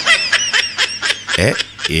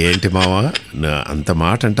 ఏంటి మామ అంత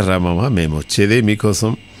మాట అంటారా మామ, మేము వచ్చేదే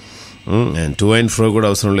మీకోసం. అండ్ టు అండ్ ఫ్రో కూడా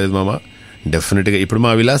అవసరం లేదు మామ. డెఫినెట్గా ఇప్పుడు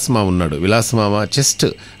మా విలాస్ మామ ఉన్నాడు. విలాస్ మామ జస్ట్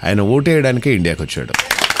ఆయన ఓటేయడానికే ఇండియాకి వచ్చాడు.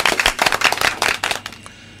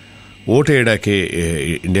 ఓటేయడానికే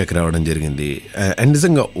ఇండియాకి రావడం జరిగింది. అండ్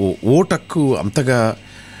నిజంగా ఓటు హక్కు అంతగా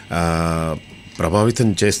ప్రభావితం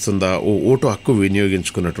చేస్తుందా, ఓటు హక్కు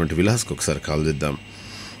వినియోగించుకున్నటువంటి విలాస్కి ఒకసారి కాల్ చేద్దాం.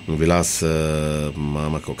 విలాస్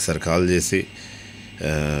మామకు ఒకసారి కాల్ చేసి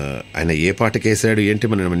ఆయన ఏ పాటకి వేసాడు ఏంటి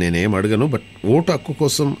నేనేం అడగను, బట్ ఓటు హక్కు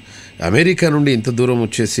కోసం అమెరికా నుండి ఇంత దూరం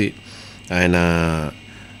వచ్చేసి ఆయన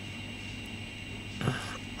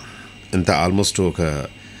ఎంత ఆల్మోస్ట్ ఒక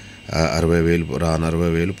 60,000 రాను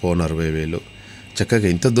 60,000 పోను 60,000 చక్కగా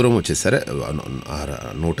ఇంత దూరం వచ్చేసి సరే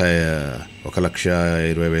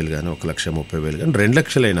 1,20,000 కానీ 1,30,000 కానీ 2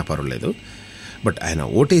 లక్షలు అయినా పర్వాలేదు. బట్ ఆయన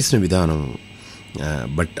ఓటేసిన విధానం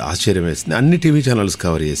బట్ ఆశ్చర్యం వేస్తుంది. అన్ని టీవీ ఛానల్స్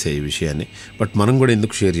కవర్ చేసే ఈ విషయాన్ని, బట్ మనం కూడా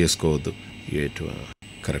ఎందుకు షేర్ చేసుకోవద్దు?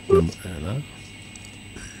 Correct number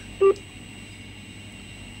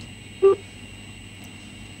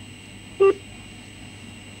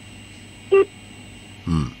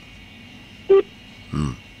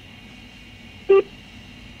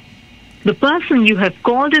The person you have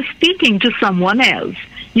called is speaking to someone else.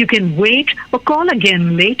 You can wait or call again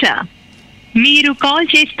later. మీరు కాల్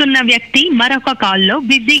చేస్తున్న వ్యక్తి మరొక కాల్లో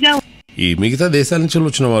బిజీగా. ఈ మిగతా దేశాల నుంచి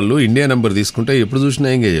వచ్చిన వాళ్ళు ఇండియా నెంబర్ తీసుకుంటే ఎప్పుడు చూసినా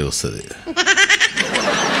ఎంగేజ్ వస్తుంది.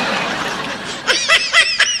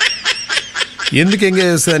 ఎందుకు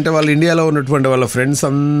ఎంగేజ్ వస్తుంది అంటే వాళ్ళు ఇండియాలో ఉన్నటువంటి వాళ్ళ ఫ్రెండ్స్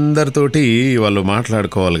అందరితోటి వాళ్ళు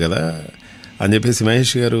మాట్లాడుకోవాలి కదా అని చెప్పేసి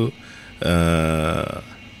మహేష్ గారు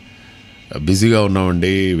బిజీగా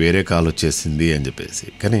ఉన్నామండి, వేరే కాల్ వచ్చేసింది అని చెప్పేసి.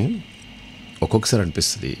 కానీ ఒక్కొక్కసారి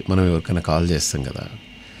అనిపిస్తుంది మనం ఎవరికైనా కాల్ చేస్తాం కదా,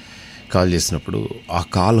 కాల్ చేసినప్పుడు ఆ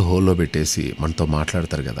కాల్ హోల్లో పెట్టేసి మనతో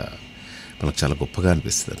మాట్లాడతారు కదా, మనకు చాలా గొప్పగా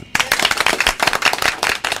అనిపిస్తుంది.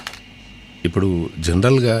 ఇప్పుడు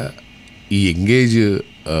జనరల్గా ఈ ఎంగేజ్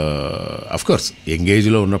అఫ్కోర్స్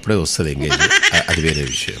ఎంగేజ్లో ఉన్నప్పుడే వస్తుంది ఎంగేజ్, అది వేరే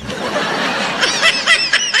విషయం.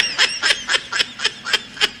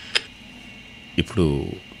 ఇప్పుడు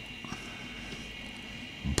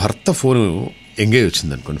భర్త ఫోను ఎంగేజ్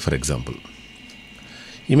వచ్చింది అనుకోండి, ఫర్ ఎగ్జాంపుల్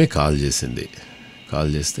ఈమె కాల్ చేసింది, కాల్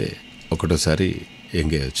చేస్తే ఒకటోసారి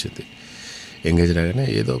ఎంగేజ్ వచ్చింది. ఎంగేజ్ రాగానే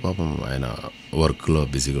ఏదో పాపం ఆయన వర్క్లో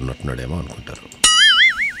బిజీగా ఉన్నట్టున్నాడేమో అనుకుంటారు.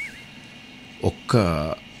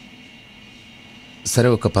 సరే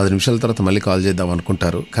ఒక 10 నిమిషాల తర్వాత మళ్ళీ కాల్ చేద్దాం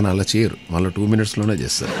అనుకుంటారు, కానీ అలా చేయరు, మళ్ళీ 2 minutesలోనే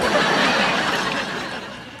చేస్తారు.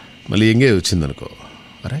 మళ్ళీ ఎంగేజ్ వచ్చిందనుకో,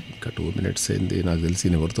 అరే ఇంకా 2 minutes అయింది, నాకు తెలిసి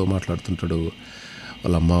నేను ఎవరితో మాట్లాడుతుంటాడు,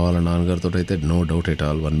 వాళ్ళ అమ్మ వాళ్ళ నాన్నగారితో అయితే no doubt at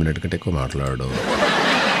all 1 minute కంటే ఎక్కువ మాట్లాడు.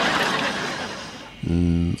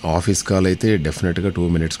 ఆఫీస్ కాల్ అయితే డెఫినెట్గా 2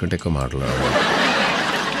 minutes కంటే ఎక్కువ మాట్లాడు.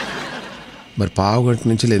 మరి పావు గంట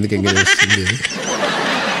నుంచి ఎందుకు ఎంగేజ్ వస్తుంది?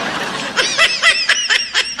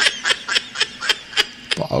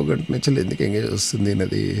 పావు గంట నుంచి ఎందుకు ఎంగేజ్ వస్తుంది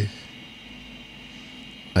అన్నది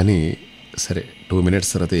అని, సరే 2 minutes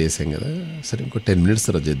తర్వాత వేసాం కదా, సరే ఇంకో 10 minutes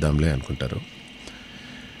తర్వాత చేద్దాంలే అనుకుంటారు.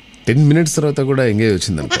 10 minutes తర్వాత కూడా ఎంగేజ్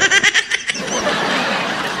వచ్చిందనుకో,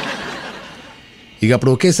 ఇక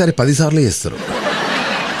అప్పుడు ఒకేసారి 10 సార్లు చేస్తారు.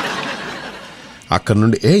 అక్కడ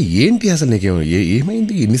నుండి ఏంటి అసలు నీకేమో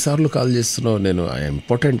ఏమైంది ఇన్నిసార్లు కాల్ చేస్తున్నావు? నేను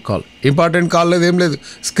ఇంపార్టెంట్ కాల్ లేదు, ఏం లేదు,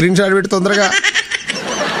 స్క్రీన్ షాట్ పెట్టి తొందరగా.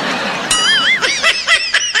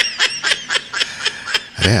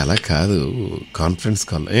 అరే అలా కాదు, కాన్ఫరెన్స్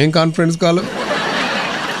కాల్. ఏం కాన్ఫరెన్స్ కాల్?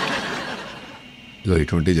 ఇగో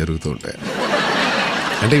ఇటువంటివి జరుగుతూ ఉంటాయి.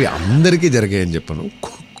 అంటే ఇవి అందరికీ జరిగాయని చెప్పను,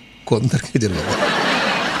 కొందరికి జరగదు.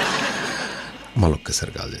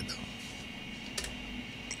 మళ్ళొక్కసారి కాల్ చేద్దాం.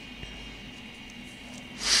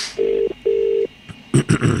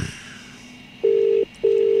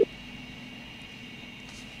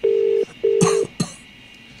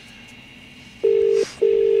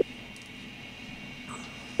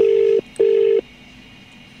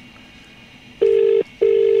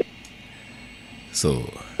 సో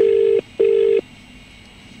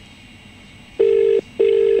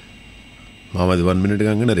మామది 1 minute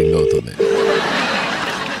కాగానే రింగ్ అవుతుంది.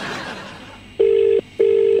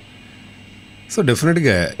 సో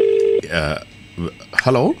డెఫినెట్గా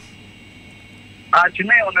హలో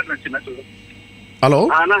హలో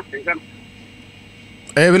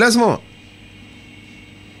విలాస్ మామ,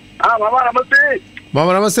 నమస్తే. మామ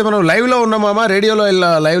నమస్తే. మనం లైవ్లో ఉన్నాం మామ, రేడియోలో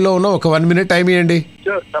లైవ్లో ఉన్నాం. ఒక 1 minute టైం ఇవ్వండి.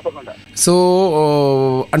 తప్పకుండా. సో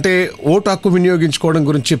అంటే ఓటు హక్కు వినియోగించుకోవడం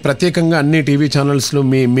గురించి ప్రత్యేకంగా అన్ని టీవీ ఛానల్స్లో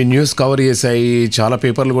మీ న్యూస్ కవర్ చేశాయి, చాలా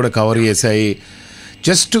పేపర్లు కూడా కవర్ చేశాయి.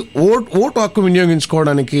 జస్ట్ ఓటు హక్కు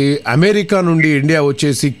వినియోగించుకోవడానికి అమెరికా నుండి ఇండియా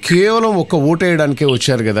వచ్చేసి కేవలం ఒక ఓటు వేయడానికే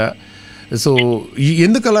వచ్చారు కదా. సో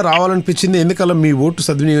ఎందుకలా రావాలనిపించింది, ఎందుకలా మీ ఓటు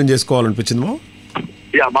సద్వినియోగం చేసుకోవాలనిపించింది మామ?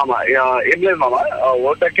 మామ ఏం లేదు మామ,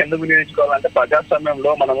 ఓటు హక్కు ఎందుకు వినియోగించుకోవాలంటే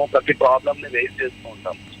ప్రజాస్వామ్యంలో మనము ప్రతి ప్రాబ్లమ్ ని రేజ్ చేస్తూ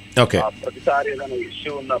ఉంటాం. ప్రతిసారి ఏదైనా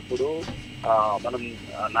ఇష్యూ ఉన్నప్పుడు మనం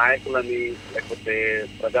నాయకులని లేకపోతే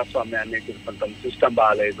ప్రజాస్వామ్యాన్ని చూసుకుంటాం, సిస్టమ్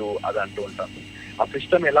బాగాలేదు అది అంటూ ఉంటాం. ఆ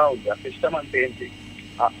సిస్టమ్ ఎలా ఉంది, ఆ సిస్టమ్ అంటే ఏంటి,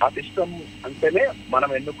 ఆ సిస్టమ్ అంటేనే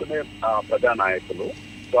మనం ఎన్నుకునే ప్రజానాయకులు.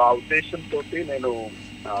 సో ఆ ఉద్దేశంతో నేను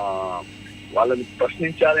వాళ్ళని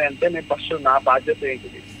ప్రశ్నించాలి అంటే నేను ఫస్ట్ నా బాధ్యత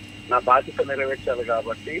ఏంటిది, నా బాధ్యత నెరవేర్చాలి.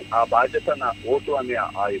 కాబట్టి ఆ బాధ్యత నా ఓటు అనే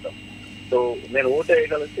ఆయుధం. సో నేను ఓటు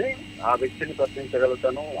వేయగలిగితే ఆ వ్యక్తిని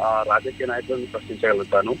ప్రశ్నించగలుగుతాను, ఆ రాజకీయ నాయకులను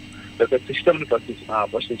ప్రశ్నించగలుగుతాను, లేకపోతే సిస్టమ్ని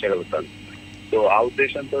ప్రశ్నించగలుగుతాను. సో ఆ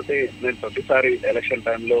ఉద్దేశంతో నేను ప్రతిసారి ఎలక్షన్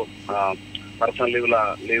టైంలో పర్సనల్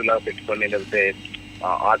లీవ్ లా పెట్టుకొని, లేకపోతే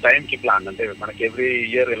ఆ టైంకి ప్లాన్, అంటే మనకి ఎవ్రీ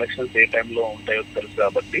ఇయర్ ఎలక్షన్స్ ఏ టైంలో ఉంటాయో తెలుసు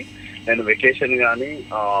కాబట్టి నేను వెకేషన్ కానీ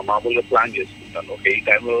మామూలుగా ప్లాన్ చేసుకుంటాను. ఓకే, ఈ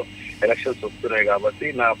టైంలో ఎలక్షన్స్ వస్తున్నాయి కాబట్టి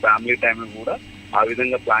నా ఫ్యామిలీ టైం కూడా ఆ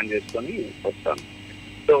విధంగా ప్లాన్ చేసుకొని వస్తాను.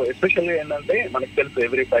 సో ఎస్పెషల్లీ ఏంటంటే మనకు తెలుసు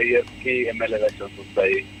ఎవ్రీ 5 years కి ఎమ్మెల్యే ఎలక్షన్స్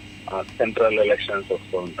వస్తాయి, సెంట్రల్ ఎలక్షన్స్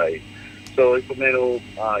వస్తూ ఉంటాయి. సో ఇప్పుడు నేను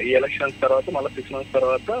ఈ ఎలక్షన్స్ తర్వాత మళ్ళీ 6 months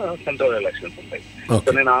తర్వాత సెంట్రల్ ఎలక్షన్స్ ఉంటాయి.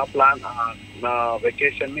 సో నేను ఆ ప్లాన్, నా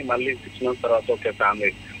వెకేషన్ ని మళ్ళీ 6 months తర్వాత ఓకే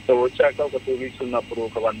ఫ్యామిలీ, సో వచ్చాక ఒక 2 weeks ఉన్నప్పుడు,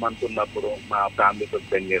 ఒక 1 month ఉన్నప్పుడు మా ఫ్యామిలీతో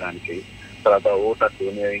స్పెండ్ చేయడానికి, తర్వాత ఓటు హక్కు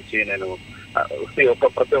వినియోగించి నేను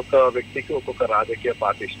ప్రతి ఒక్క వ్యక్తికి ఒక్కొక్క రాజకీయ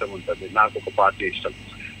పార్టీ ఇష్టం ఉంటుంది, నాకు ఒక పార్టీ ఇష్టం.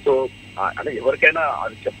 సో అంటే ఎవరికైనా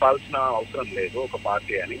అది చెప్పాల్సిన అవసరం లేదు ఒక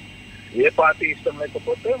పార్టీ అని. ఏ పార్టీ ఇష్టం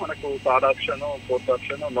లేకపోతే మనకు 3rd option 4th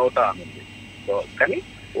option నోటా అని ఉంది. సో కానీ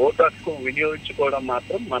ఓటు హక్కు వినియోగించుకోవడం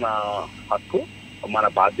మాత్రం మన హక్కు, మన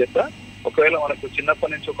బాధ్యత. ఒకవేళ మనకు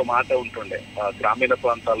చిన్నప్పటి నుంచి ఒక మాట ఉంటుండే, గ్రామీణ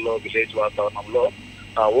ప్రాంతాల్లో విలేజ్ వాతావరణంలో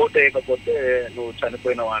ఓటు వేయకపోతే నువ్వు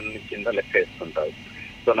చనిపోయిన వాడిని కింద లెక్క వేస్తుంటావు.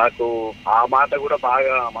 సో నాకు ఆ మాట కూడా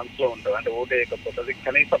బాగా మనసులో ఉంటుంది. అంటే ఓటు వేయకపోతే అది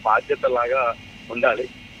కనీస బాధ్యత లాగా ఉండాలి.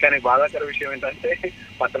 కానీ బాధాకర విషయం ఏంటంటే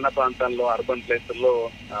పట్టణ ప్రాంతాల్లో, అర్బన్ ప్లేసుల్లో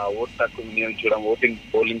ఓటు హక్కు వినియోగించడం,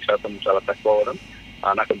 పోలింగ్ శాతం చాలా తక్కువ అవ్వడం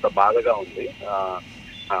నాకు అంత బాధగా ఉంది.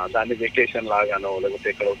 దాన్ని వెకేషన్ లాగానో లేకపోతే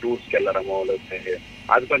ఇక్కడ టూర్స్కి వెళ్ళడమో లేకపోతే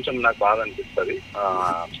అది కొంచెం నాకు బాధ అనిపిస్తుంది.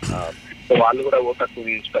 సో వాళ్ళు కూడా ఓటు హక్కు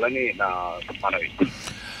వినియోగించుకోవాలని నా మనవి.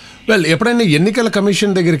 వెల్, ఎప్పుడైనా ఎన్నికల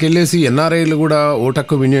కమిషన్ దగ్గరికి వెళ్ళేసి ఎన్ఆర్ఐలు కూడా ఓటు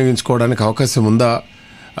హక్కు వినియోగించుకోవడానికి అవకాశం ఉందా,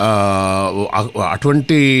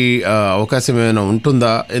 అటువంటి అవకాశం ఏమైనా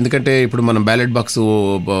ఉంటుందా? ఎందుకంటే ఇప్పుడు మనం బ్యాలెట్ బాక్స్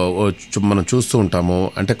మనం చూస్తూ ఉంటాము.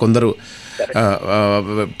 అంటే కొందరు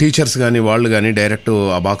టీచర్స్ కానీ వాళ్ళు కానీ డైరెక్ట్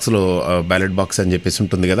ఆ బాక్స్లో బ్యాలెట్ బాక్స్ అని చెప్పేసి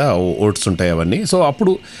ఉంటుంది కదా, ఓట్స్ ఉంటాయి అవన్నీ. సో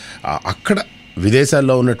అప్పుడు అక్కడ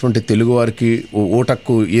విదేశాల్లో ఉన్నటువంటి తెలుగు వారికి ఓటు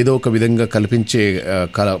హక్కు ఏదో ఒక విధంగా కల్పించే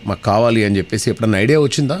మాకు కావాలి అని చెప్పేసి ఎప్పుడన్నా ఐడియా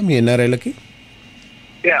వచ్చిందా మీ ఎన్ఆర్ఐలకి?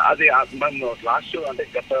 అది మనం లాస్ట్ అంటే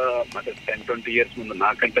గత 10-20 years ముందు,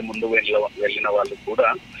 నాకంటే ముందు వెళ్ళిన వాళ్ళు కూడా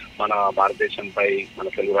మన భారతదేశంపై, మన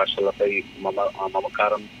తెలుగు రాష్ట్రాలపై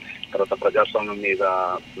మమకారం, తర్వాత ప్రజాస్వామ్యం మీద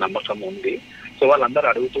నమ్మకం ఉంది. సో వాళ్ళందరూ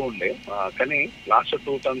అడుగుతూ ఉండే. కానీ లాస్ట్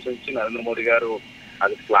 2 terms నుంచి నరేంద్ర మోడీ గారు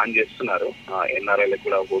అది ప్లాన్ చేస్తున్నారు ఎన్ఆర్ఐలకు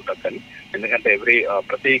కూడా ఓటు హక్కు అని. ఎందుకంటే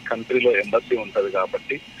ప్రతి కంట్రీలో ఎంబసీ ఉంటుంది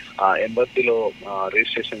కాబట్టి ఆ ఎంబసీలో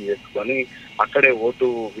రిజిస్ట్రేషన్ చేసుకొని అక్కడే ఓటు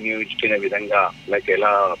వినియోగించుకునే విధంగా, లైక్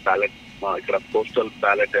ఎలా బ్యాలెట్ ఇక్కడ పోస్టల్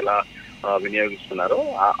బ్యాలెట్ ఎలా వినియోగిస్తున్నారో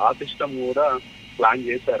ఆ సిస్టమ్ కూడా ప్లాన్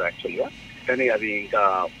చేశారు యాక్చువల్గా. కానీ అది ఇంకా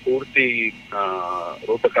పూర్తి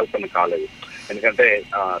రూపకల్పన కాలేదు. ఎందుకంటే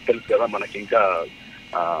తెలుసు కదా మనకి ఇంకా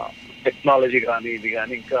టెక్నాలజీ కానీ ఇది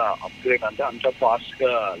కానీ ఇంకా అప్గ్రేడ్ అంటే అంత ఫాస్ట్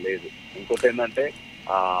గా లేదు. ఇంకోటి ఏంటంటే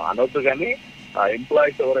అనొద్దు కానీ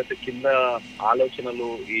ఎంప్లాయీస్ ఎవరైతే కింద ఆలోచనలు,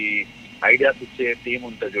 ఈ ఐడియాస్ ఇచ్చే టీం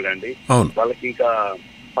ఉంటుంది చూడండి, వాళ్ళకి ఇంకా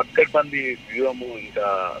పక్కడ్బందీ వ్యూహము ఇంకా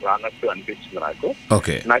రానట్టు అనిపించింది నాకు.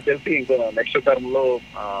 నాకు తెలిసి ఇంకా నెక్స్ట్ టర్మ్ లో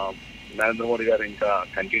నరేంద్ర మోడీ గారు ఇంకా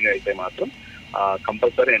కంటిన్యూ అయితే మాత్రం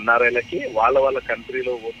కంపల్సరీ ఎన్ఆర్ఐలకి వాళ్ళ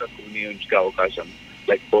కంట్రీలో ఓటు హక్కు వినియోగించుకునే అవకాశం,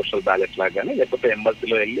 లైక్ పోస్టల్ బ్యాలెట్ లాగా కానీ, లేకపోతే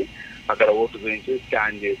ఎంబసీలో వెళ్ళి అక్కడ ఓటు గురించి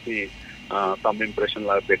స్కాన్ చేసి సమ్ ఇంప్రెషన్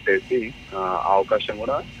లాగా పెట్టేసి అవకాశం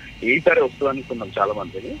కూడా ఈసారి వస్తుంది అనుకున్నాం చాలా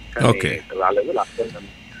మందిని, కానీ రాలేదు. లాస్ట్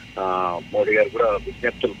మోడీ గారు కూడా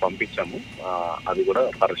విజ్ఞప్తులు పంపించాము, అది కూడా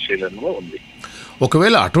పరిశీలనలో ఉంది.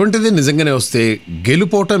 ఒకవేళ అటువంటిది నిజంగానే వస్తే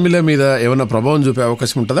గెలుపోటమిల మీద ఏమైనా ప్రభావం చూపే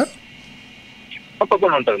అవకాశం ఉంటుందా?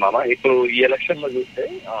 తప్పకుండా ఉంటది మామ. ఇప్పుడు ఈ ఎలక్షన్ లో చూస్తే,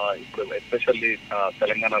 ఇప్పుడు ఎస్పెషల్లీ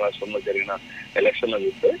తెలంగాణ రాష్ట్రంలో జరిగిన ఎలక్షన్ లో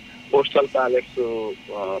చూస్తే పోస్టల్ బ్యాలెట్స్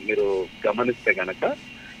మీరు గమనిస్తే గనక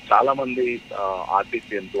చాలా మంది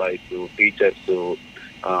ఆర్టీసీ ఎంప్లాయీస్, టీచర్స్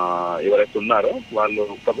ఎవరైతే ఉన్నారో వాళ్ళు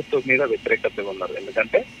ప్రభుత్వం మీద వ్యతిరేకతగా ఉన్నారు.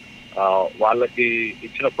 ఎందుకంటే వాళ్ళకి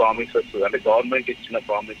ఇచ్చిన ప్రామిసెస్, అంటే గవర్నమెంట్ ఇచ్చిన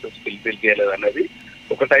ప్రామిసెస్ ఫుల్ఫిల్ చేయలేదు అనేది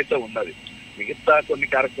ఒకటైతే ఉన్నది. మిగతా కొన్ని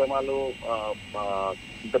కార్యక్రమాలు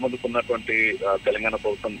ఇంతమందికి ఉన్నటువంటి తెలంగాణ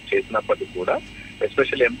ప్రభుత్వం చేసినప్పటికీ కూడా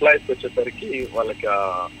ఎస్పెషల్లీ ఎంప్లాయీస్ వచ్చేసరికి వాళ్ళకి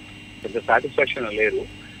కొంచెం సాటిస్ఫాక్షన్ లేదు.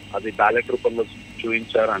 అది బ్యాలెట్ రూపంలో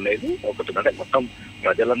చూపించారు అనేది ఒకటి. అంటే మొత్తం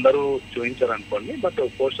ప్రజలందరూ చూపించారు అనుకోండి, బట్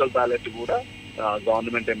పోస్టల్ బ్యాలెట్ కూడా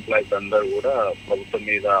గవర్నమెంట్ ఎంప్లాయీస్ అందరూ కూడా ప్రభుత్వం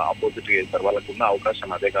మీద అపోజిట్ చేశారు. వాళ్ళకు ఉన్న అవకాశం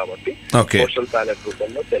అదే కాబట్టి పోస్టల్ బ్యాలెట్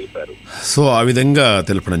రూపంలో తెలిపారు. సో ఆ విధంగా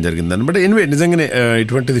తెలపడం జరిగిందని. బట్ ఎనివే నిజంగానే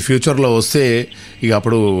ఇటువంటిది ఫ్యూచర్లో వస్తే ఇక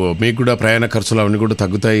అప్పుడు మీకు కూడా ప్రయాణ ఖర్చులు అవన్నీ కూడా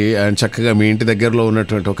తగ్గుతాయి. అండ్ చక్కగా మీ ఇంటి దగ్గరలో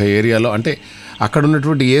ఉన్నటువంటి ఒక ఏరియాలో, అంటే అక్కడ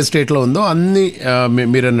ఉన్నటువంటి ఏ స్టేట్లో ఉందో అన్నీ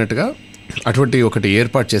మీరు అన్నట్టుగా అటువంటి ఒకటి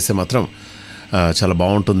ఏర్పాటు చేస్తే మాత్రం చాలా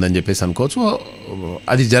బాగుంటుందని చెప్పేసి అనుకోవచ్చు.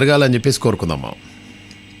 అది జరగాలని చెప్పేసి కోరుకుందామా.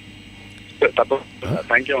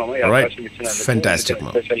 ఫ్యాంటాస్టిక్.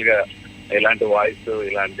 స్పెషల్ గా ఇలాంటి వాయిస్,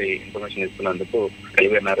 ఇలాంటి ఇన్ఫర్మేషన్ ఇస్తున్నందుకు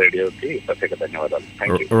తెలుగు ఎన్ఆర్ రేడియోకి ప్రత్యేక ధన్యవాదాలు.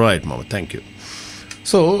 రైట్ మామ, థ్యాంక్ యూ.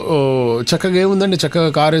 సో చక్కగా ఏముందండి,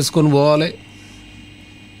 చక్కగా కారు వేసుకొని పోవాలి,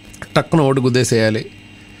 టక్కున ఓటు గుద్దేసేయాలి,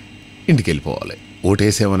 ఇంటికి వెళ్ళిపోవాలి.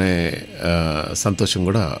 ఓటేసామనే సంతోషం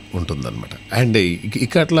కూడా ఉంటుందన్నమాట. అండ్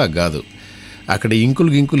ఇక అట్లా కాదు, అక్కడ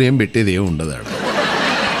ఇంకులు ఏం పెట్టేది ఏమి ఉండదు ఆడ.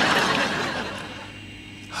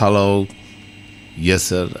 హలో, ఎస్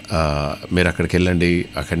సార్, మీరు అక్కడికి వెళ్ళండి,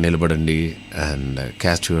 అక్కడ నిలబడండి అండ్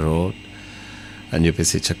క్యాస్ట్ యువర్ ఓట్ అని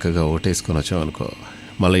చెప్పేసి చక్కగా ఓటేసుకొని వచ్చాం అనుకో,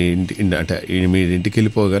 మళ్ళీ అంటే మీరు ఇంటికి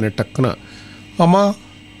వెళ్ళిపోగానే టక్కున, అమ్మా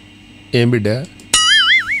ఏం బిడ్డ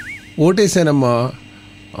ఓటేసానమ్మా,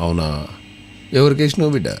 అవునా, ఎవరికి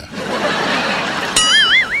వేసినావు బిడ్డ,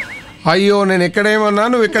 అయ్యో నేను ఎక్కడేమన్నా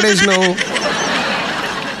నువ్వు ఎక్కడేసినావు,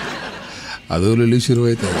 అదోలు షురు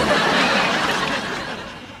అవుతుంది.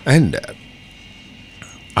 అండ్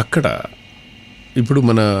అక్కడ ఇప్పుడు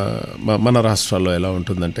మన రాష్ట్రాల్లో ఎలా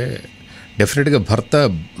ఉంటుందంటే డెఫినెట్గా భర్త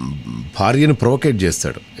భార్యను ప్రొవోకేట్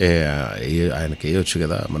చేస్తాడు, ఆయనకి వేయొచ్చు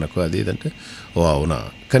కదా మనకు అది ఇదంటే, ఓ అవునా.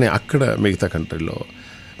 కానీ అక్కడ మిగతా కంట్రీలో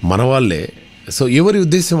మన వాళ్ళే, సో ఎవరి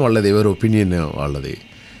ఉద్దేశం వాళ్ళది, ఎవరి ఒపీనియన్ వాళ్ళది,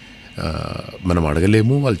 మనం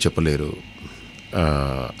అడగలేము, వాళ్ళు చెప్పలేరు.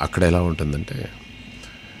 అక్కడ ఎలా ఉంటుందంటే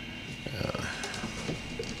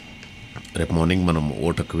రేపు మార్నింగ్ మనం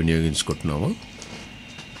ఓటుకు వినియోగించుకుంటున్నాము,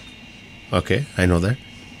 okay, I know that.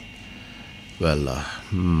 Well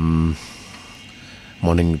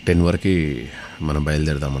morning 10 వరకు మనం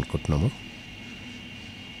బయలుదేరదాం అనుకుంటున్నాము.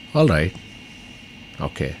 All right,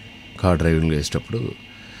 okay. Car driving చేసేటప్పుడు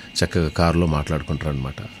చక్కగా కారులో మాట్లాడుకుంటారు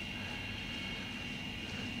అనమాట.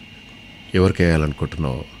 ఎవరికి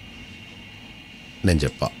వేయాలనుకుంటున్నావు నేను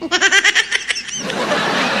చెప్పా,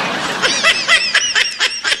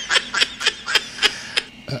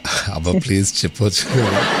 అబ్బా ప్లీజ్ చెప్పవచ్చు,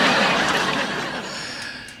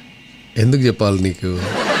 ఎందుకు చెప్పాలి నీకు,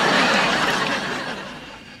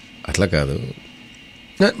 అట్లా కాదు.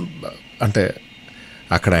 అంటే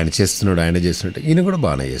అక్కడ ఆయన చేస్తున్నాడు, ఈయన కూడా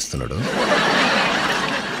బాగానే చేస్తున్నాడు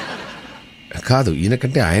కాదు,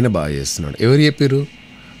 ఈయనకంటే ఆయన బాగా చేస్తున్నాడు. ఎవరు చెప్పారు?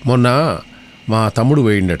 మొన్న మా తమ్ముడు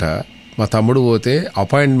పోయిండట, మా తమ్ముడు పోతే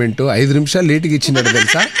అపాయింట్మెంట్ 5 నిమిషాలు లేటుగా ఇచ్చిండట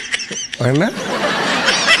తెలుసా. ఆయన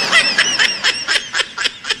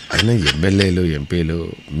ఎమ్మెల్యేలు, ఎంపీలు,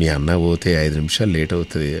 మీ అన్న పోతే 5 నిమిషాలు లేట్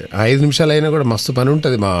అవుతుంది. 5 నిమిషాలు అయినా కూడా మస్తు పని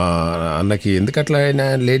ఉంటుంది మా అన్నకి, ఎందుకు అట్లా అయినా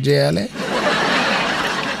లేట్ చేయాలి.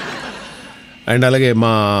 అండ్ అలాగే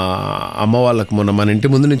మా అమ్మ వాళ్ళకి మొన్న మన ఇంటి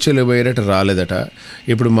ముందు నుంచి పోయేటట్టు రాలేదట.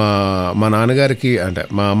 ఇప్పుడు మా నాన్నగారికి, అంటే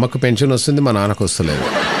మా అమ్మకు పెన్షన్ వస్తుంది, మా నాన్నకు వస్తలేదు.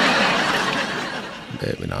 అంటే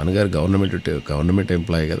మీ నాన్నగారు గవర్నమెంట్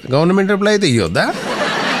ఎంప్లాయీ కదా, గవర్నమెంట్ ఎంప్లాయీ అయితే ఇవ్వద్దా?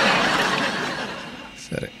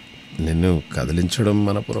 సరే, నిన్ను కదిలించడం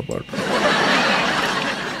మన పొరపాటు.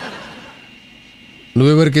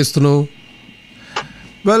 నువ్వెవరికి ఇస్తున్నావు?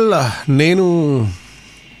 వెల్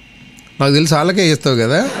నాకు తెలిసి వాళ్ళకే ఇస్తావు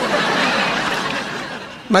కదా,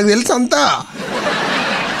 నాకు తెలుసు అంతా.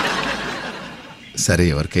 సరే,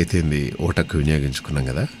 ఎవరికైతే ఓటకు వినియోగించుకున్నాం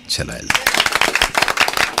కదా, చలాలి.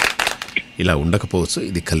 ఇలా ఉండకపోవచ్చు,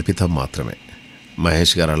 ఇది కల్పితం మాత్రమే.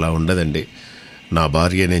 మహేష్ గారు అలా ఉండదండి, నా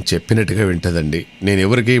భార్య నేను చెప్పినట్టుగా వింటుందండి, నేను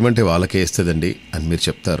ఎవరికి ఏమంటే వాళ్ళకే ఇస్తుందండి అని మీరు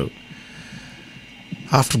చెప్తారు.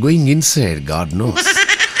 After going inside God knows.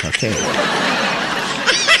 Okay,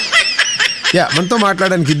 yeah, మనతో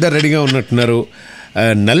మాట్లాడడానికి ఇద్దరు రెడీగా ఉన్నట్టున్నారు.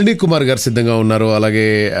 నళిని కుమార్ గారు సిద్ధంగా ఉన్నారు, అలాగే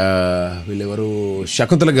వీళ్ళెవరు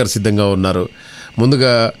శకుంతల గారు సిద్ధంగా ఉన్నారు.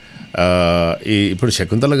 ముందుగా ఇప్పుడు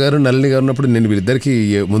శకుంతల గారు నళిని గారు ఉన్నప్పుడు నేను వీళ్ళిద్దరికి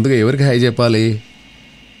ముందుగా ఎవరికి హాయ్ చెప్పాలి?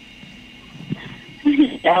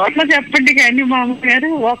 ఎవరిలో చెప్పండి కానీ మామగారు,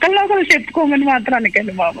 ఒకళ్ళు చెప్పుకోమని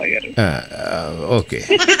మాత్రానికండి మామగారు. ఓకే,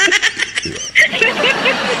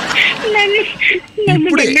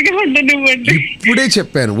 ఇప్పుడే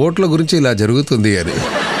చెప్పాను ఓట్ల గురించి ఇలా జరుగుతుంది అని.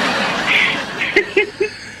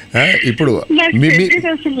 ఇప్పుడు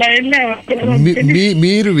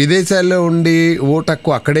మీరు విదేశాల్లో ఉండి ఓటు హక్కు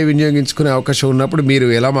అక్కడే వినియోగించుకునే అవకాశం ఉన్నప్పుడు మీరు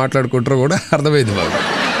ఎలా మాట్లాడుకుంటారో కూడా అర్థమైంది బాబు.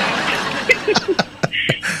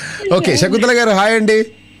 ఓకే, శకుంతల గారు హాయ్ అండి.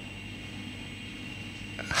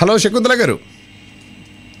 హలో శకుంతల గారు,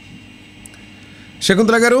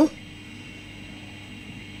 శకుంతల గారు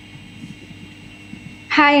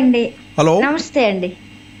హాయ్ అండి. హలో నమస్తే అండి.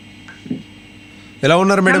 ఎలా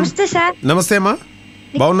ఉన్నారు మేడం? నమస్తే సార్. నమస్తే అమ్మా,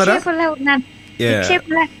 బాగున్నారా?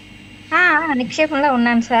 నిక్షేపంలో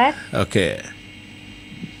ఉన్నాను సార్. Okay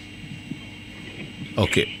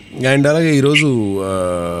okay. అండ్ అలాగే ఈరోజు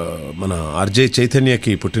మన ఆర్జే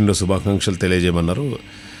చైతన్యకి పుట్టినరోజు శుభాకాంక్షలు తెలియజేయమన్నారు.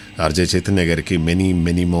 ఆర్జే చైతన్య గారికి many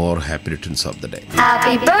many more happy returns of the day.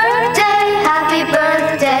 Happy birthday, happy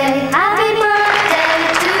birthday, happy birthday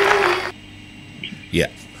to yeah.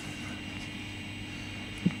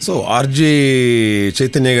 So RJ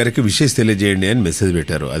Chaitanya గారికి విషెస్ తెలియజేయండి అని మెసేజ్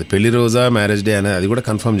పెట్టారు. అది పెళ్లి రోజా మ్యారేజ్ డే అనేది అది కూడా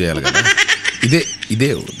కన్ఫర్మ్ చేయాలి కదా.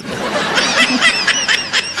 ఇదే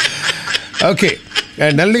ఓకే.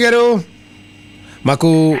 నళిని గారు, మాకు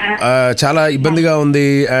చాలా ఇబ్బందిగా ఉంది.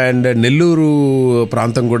 అండ్ నెల్లూరు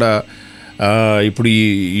ప్రాంతం కూడా ఇప్పుడు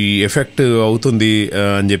ఈ ఎఫెక్ట్ అవుతుంది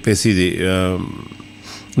అని చెప్పేసి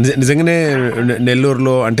నిజంగానే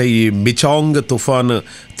నెల్లూరులో అంటే ఈ మిచాంగ్ తుఫాన్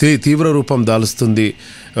తీవ్ర రూపం దాలుస్తుంది.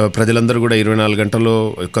 ప్రజలందరూ కూడా 24 గంటల్లో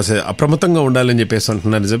అప్రమత్తంగా ఉండాలని చెప్పేసి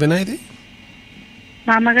అంటున్నారు. నిజమేనా ఇది?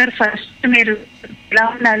 మామగారు ఫస్ట్ మీరు ఎలా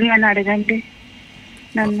ఉండాలి అని అడగండి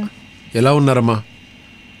నన్ను. ఎలా ఉన్నారమ్మా?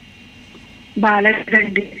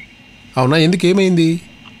 బాగాలేదండి. అవునా, ఎందుకు, ఏమైంది?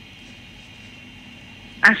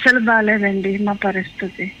 అసలు బాగాలేదండి మా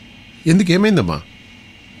పరిస్థితి. ఎందుకు, ఏమైందమ్మా?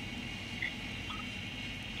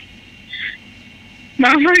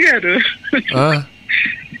 మామగారు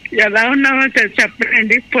ఎలా ఉన్నామో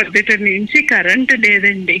చెప్పండి. పొద్దుట నుంచి కరెంటు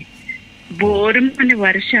లేదండి, బోరుమని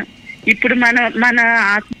వర్షం. ఇప్పుడు మన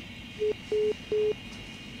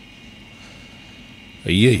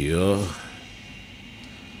అయ్యయ్యో,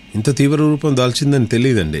 ఇంత తీవ్ర రూపం దాల్చిందని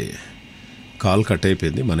తెలియదండి. కాల్ కట్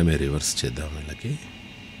అయిపోయింది, మనమే రివర్స్ చేద్దాం వీళ్ళకి.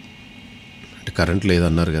 అంటే కరెంట్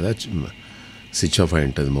లేదన్నారు కదా, స్విచ్ ఆఫ్ అయి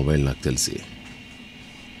ఉంటుంది మొబైల్ నాకు తెలిసి.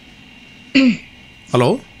 హలో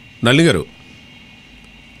నళిని గారు,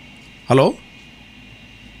 హలో.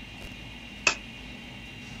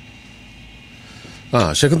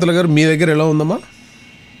 శకుంతల గారు, మీ దగ్గర ఎలా ఉందమ్మా?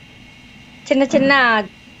 చిన్న చిన్న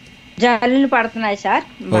జల్లులు పడుతున్నాయి సార్,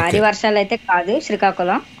 భారీ వర్షాలు అయితే కాదు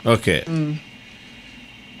శ్రీకాకుళం. ఓకే.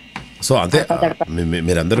 సో అంతే,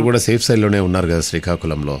 మీరందరూ కూడా సేఫ్ సైడ్లోనే ఉన్నారు కదా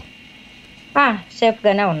శ్రీకాకుళంలో? సేఫ్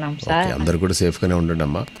గానే ఉన్నాం సార్. అందరు కూడా సేఫ్గానే ఉండండి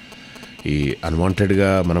అమ్మా. ఈ అన్వాంటెడ్గా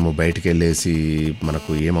మనము బయటికి వెళ్ళేసి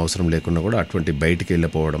మనకు ఏం అవసరం లేకున్నా కూడా అటువంటి బయటికి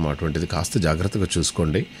వెళ్ళిపోవడం అటువంటిది కాస్త జాగ్రత్తగా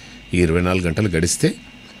చూసుకోండి. ఈ 24 గంటలు గడిస్తే.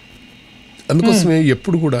 అందుకోసమే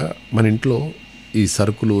ఎప్పుడు కూడా మన ఇంట్లో ఈ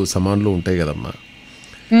సరుకులు సామాన్లు ఉంటాయి కదమ్మా,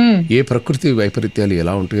 ఏ ప్రకృతి వైపరీత్యాలు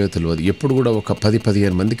ఎలా ఉంటాయో తెలియదు. ఎప్పుడు కూడా ఒక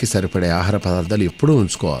 10-15 మందికి సరిపడే ఆహార పదార్థాలు ఎప్పుడూ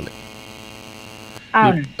ఉంచుకోవాలి.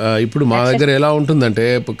 ఇప్పుడు మా దగ్గర ఎలా ఉంటుందంటే,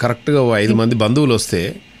 కరెక్ట్గా 5 మంది బంధువులు వస్తే,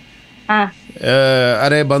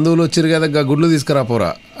 అరే బంధువులు వచ్చారు కదా గుడ్లు తీసుకురాపోరా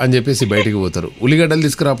అని చెప్పేసి బయటికి పోతారు, ఉల్లిగడ్డలు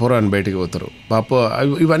తీసుకురాపోరా అని బయటికి పోతారు పాప.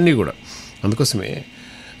 ఇవన్నీ కూడా అందుకోసమే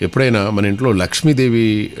ఎప్పుడైనా మన ఇంట్లో లక్ష్మీదేవి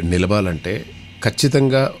నిలబాలంటే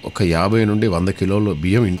ఖచ్చితంగా ఒక 50 నుండి 100 కిలోలు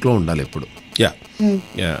బియ్యం ఇంట్లో ఉండాలి ఎప్పుడు.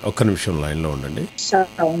 ఒక్క నిమిషం లైన్లో ఉండండి,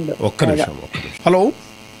 ఒక్క నిమిషం. హలో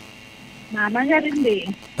మామగారండి.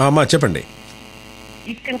 అమ్మా చెప్పండి.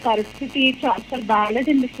 ఇక్కడ పరిస్థితి అసలు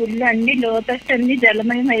బాగాలేదండి. ఫుల్ అన్ని లోతట్టు అన్ని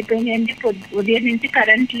జలమయం అయిపోయినాయండి. ఉదయం నుంచి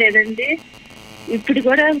కరెంట్ లేదండి. ఇప్పుడు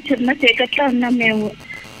కూడా చిన్న చీకట్లో ఉన్నాం మేము.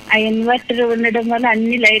 ఆ ఇన్వర్టర్ ఉండడం వల్ల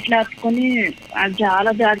అన్ని లైట్లు ఆపుకొని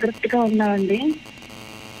చాలా జాగ్రత్తగా ఉన్నామండి.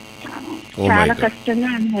 చాలా కష్టంగా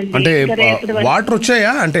ఉందండి. అంటే వాటర్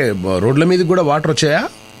వచ్చాయా? అంటే రోడ్ల మీద కూడా వాటర్ వచ్చాయా?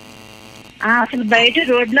 అసలు బయట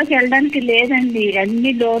రోడ్లోకి వెళ్ళడానికి లేదండి.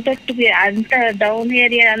 అన్ని లోతట్టు అంత డౌన్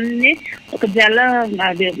ఏరియా అన్ని ఒక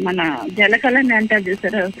అది మన జలకళని అంటారు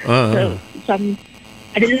చూసారు,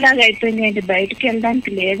 అడిలాగా అయిపోయింది. బయటకు వెళ్ళడానికి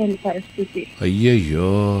లేదండి పరిస్థితి. అయ్యయ్యో,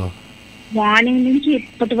 మార్నింగ్ నుంచి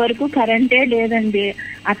ఇప్పటి వరకు కరెంటే లేదండి.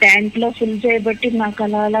 ఆ ట్యాంక్ లో ఫుల్ చేయబట్టి మాకు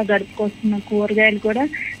అలా గడుపుకొస్తున్నాం. కూరగాయలు కూడా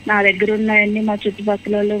నా దగ్గర ఉన్నాయన్ని మా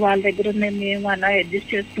చుట్టుపక్కల వాళ్ళ దగ్గర ఉన్నాయి, మేము అలా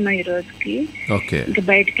అడ్జస్ట్ చేసుకున్నాం ఈ రోజుకి. ఇంకా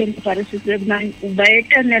బయటకి వెళ్ళే పరిస్థితి,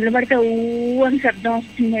 బయట నిలబడితే ఊ అని శబ్దం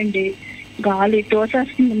వస్తుందండి, గాలి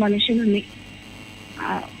తోసేస్తుంది మనుషులని,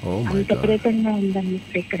 అంత విపరీతంగా ఉందండి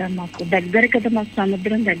ఇక్కడ. మాకు దగ్గర కదా, మాకు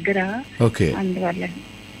సముద్రం దగ్గర, అందువల్ల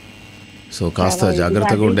సో కాస్త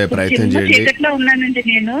జాగ్రత్తగా ఉండే ప్రయత్నం చేయండి. చీకట్లో ఉన్నానండి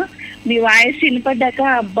నేను. మీ వాయిస్ వినపడ్డాక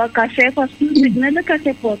అబ్బా కాసేపు వస్తుంది సిగ్నల్,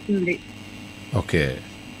 కాసేపు పోతుంది. ఓకే,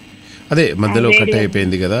 అదే మధ్యలో కట్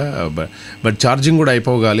అయిపోయింది కదా. బట్ ఛార్జింగ్ కూడా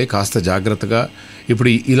అయిపోగాలి, కాస్త జాగ్రత్తగా. ఇప్పుడు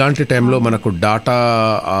ఇలాంటి టైంలో మనకు డాటా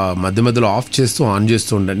మధ్య మధ్యలో ఆఫ్ చేస్తూ ఆన్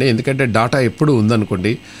చేస్తూ ఉండండి. ఎందుకంటే డాటా ఎప్పుడు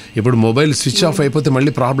ఉందనుకోండి, ఇప్పుడు మొబైల్ స్విచ్ ఆఫ్ అయిపోతే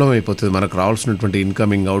మళ్ళీ ప్రాబ్లం అయిపోతుంది. మనకు రావాల్సినటువంటి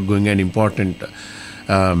incoming, out going and important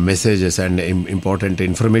messages and important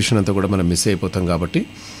information అంతా కూడా మనం మిస్ అయిపోతాం. కాబట్టి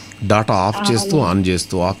డాటా ఆఫ్ చేస్తూ ఆన్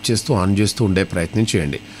చేస్తూ ఆఫ్ చేస్తూ ఆన్ చేస్తూ ఉండే ప్రయత్నం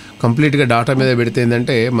చేయండి. కంప్లీట్గా డాటా మీద పెడితే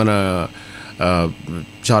ఏంటంటే మన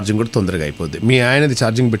ఛార్జింగ్ కూడా తొందరగా అయిపోద్ది. మీ ఆయనది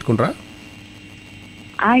ఛార్జింగ్ పెట్టుకుంటారా?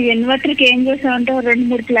 ఇన్వర్టర్ కి ఏం చేసామంటే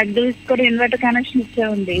 2-3 ప్లగ్లు కూడా ఇన్వర్టర్ కనెక్షన్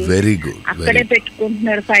ఇచ్చామండి. వెరీ గుడ్, అక్కడే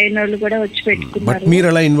పెట్టుకుంటున్నారు, పైన వాళ్ళు కూడా వచ్చి పెట్టుకున్నారు. బట్ మీరు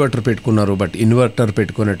అలా ఇన్వర్టర్ పెట్టుకున్నారు, బట్ ఇన్వర్టర్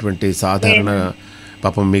పెట్టుకున్నటువంటి సాధారణ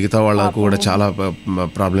పాపం మిగతా వాళ్ళకు కూడా చాలా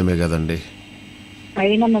ప్రాబ్లమే కదండి.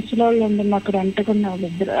 పైన ముసలోళ్ళు ఉండి మాకు రెంటకున్న వాళ్ళు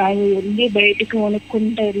ఇద్దరు, ఆయన వెళ్ళి బయటికి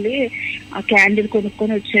కొనుక్కుంటే వెళ్ళి ఆ క్యాండిల్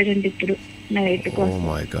కొనుక్కొని వచ్చారండి ఇప్పుడు night. Oh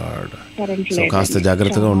my God. So కాస్త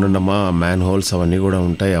జాగ్రత్తగా ఉండండి అమ్మా. మ్యాన్ హోల్స్ అవన్నీ కూడా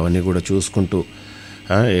ఉంటాయి, అవన్నీ కూడా చూసుకుంటూ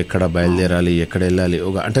ఎక్కడ బయలుదేరాలి, ఎక్కడ వెళ్ళాలి.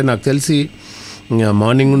 అంటే నాకు తెలిసి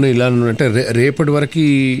మార్నింగ్ నుండి ఇలా అంటే రేపటి వరకు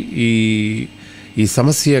ఈ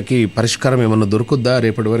సమస్యకి పరిష్కారం ఏమన్నా దొరుకుద్దా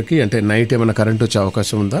రేపటి వరకు? అంటే నైట్ ఏమైనా కరెంట్ వచ్చే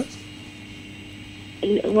అవకాశం ఉందా?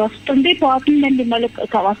 వస్తుంది పోతుందండి, మళ్ళీ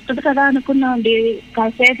వస్తుంది కదా అనుకున్నాండి.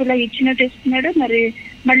 కాసేపు ఇలా ఇచ్చినట్టు ఇస్తున్నాడు,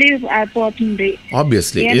 మళ్ళీ పోతుంది.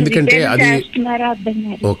 ఆబ్వియస్లీ, ఎందుకంటే అది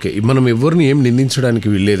ఓకే, మనం ఎవరిని ఏం నిందించడానికి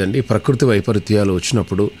వీల్లేదండి. ప్రకృతి వైపరీత్యాలు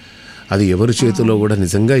వచ్చినప్పుడు అది ఎవరి చేతిలో కూడా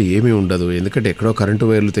నిజంగా ఏమీ ఉండదు. ఎందుకంటే ఎక్కడో కరెంటు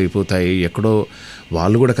వైర్లు తెగిపోతాయి, ఎక్కడో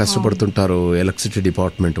వాళ్ళు కూడా కష్టపడుతుంటారు, ఎలక్ట్రిసిటీ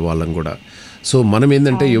డిపార్ట్మెంట్ వాళ్ళని కూడా. సో మనం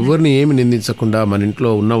ఏంటంటే ఎవరిని ఏమి నిందించకుండా మన ఇంట్లో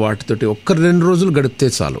ఉన్న వాటితోటి 1-2 రోజులు గడిపితే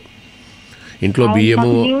చాలు. ఇంట్లో బియ్యము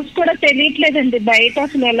న్యూస్ కూడా తెలియట్లేదండి, బయట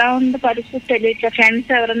అసలు ఎలా ఉందో పరిస్థితి తెలియట్లేదు.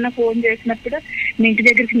 ఫ్రెండ్స్ ఎవరన్నా ఫోన్ చేసినప్పుడు మీ ఇంటి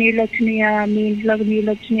దగ్గరికి నీళ్ళు వచ్చినాయా, మీ ఇంట్లోకి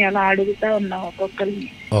నీళ్ళు వచ్చినాయా అలా అడుగుతా ఉన్నాం ఒక్కొక్కరిని.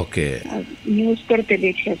 ఓకే, న్యూస్ కూడా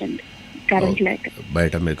తెలియట్లేదండి కరెంట్ లేక.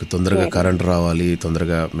 బయట మీకు తొందరగా కరెంట్ రావాలి,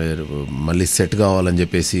 తొందరగా మీరు మళ్ళీ సెట్ కావాలని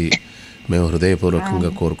చెప్పేసి మేము హృదయపూర్వకంగా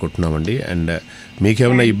కోరుకుంటున్నామండి. అండ్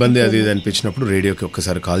మీకేమైనా ఇబ్బంది అది ఇది అనిపించినప్పుడు రేడియోకి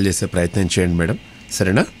ఒక్కసారి కాల్ చేసే ప్రయత్నం చేయండి మేడం,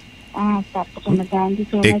 సరేనా?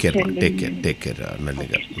 టేక్ కేర్ నల్లి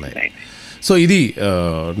గారు. సో ఇది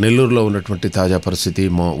నెల్లూరులో ఉన్నటువంటి తాజా పరిస్థితి.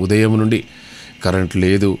 మా ఉదయం నుండి కరెంట్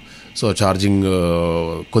లేదు, సో ఛార్జింగ్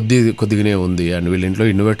కొద్దిగానే ఉంది. అండ్ వీళ్ళ ఇంట్లో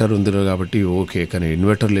ఇన్వర్టర్ ఉంది కాబట్టి ఓకే, కానీ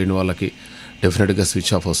ఇన్వర్టర్ లేని వాళ్ళకి డెఫినెట్గా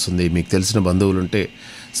స్విచ్ ఆఫ్ వస్తుంది. మీకు తెలిసిన బంధువులు ఉంటే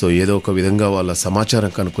సో ఏదో ఒక విధంగా వాళ్ళ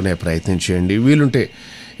సమాచారం కనుక్కునే ప్రయత్నం చేయండి. వీలుంటే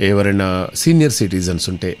ఎవరైనా సీనియర్ సిటిజన్స్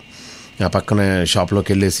ఉంటే ఆ పక్కన షాప్లోకి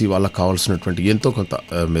వెళ్ళేసి వాళ్ళకి కావాల్సినటువంటి ఎంతో కొంత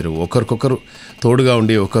మీరు ఒకరికొకరు తోడుగా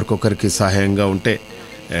ఉండి ఒకరికొకరికి సహాయంగా ఉంటే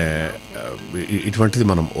ఇటువంటిది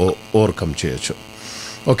మనం ఓవర్కమ్ చేయొచ్చు.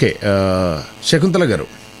 ఓకే, శకుంతల గారు.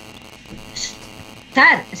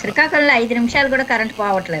 సార్, శ్రీకాకుళంలో 5 నిమిషాలు కూడా కరెంట్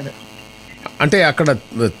పోవట్లేదు. అంటే అక్కడ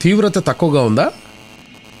తీవ్రత తక్కువగా ఉందా?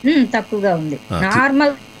 తక్కువగా ఉంది,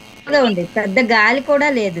 నార్మల్ గా ఉంది, పెద్ద గాలి కూడా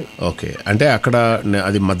లేదు. ఓకే, అంటే అక్కడ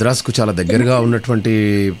అది మద్రాసుకు చాలా దగ్గరగా ఉన్నటువంటి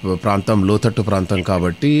ప్రాంతం, లోతట్టు ప్రాంతం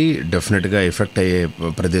కాబట్టి డెఫినెట్గా ఎఫెక్ట్ అయ్యే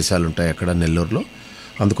ప్రదేశాలు ఉంటాయి అక్కడ నెల్లూరులో.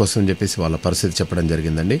 అందుకోసం చెప్పేసి వాళ్ళ పరిస్థితి చెప్పడం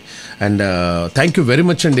జరిగిందండి. And thank you very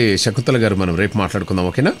much అండి శకుంతల గారు. మనం రేపు మాట్లాడుకుందాం,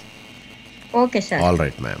 ఓకేనా? Okay sir. All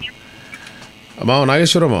right ma'am. మామ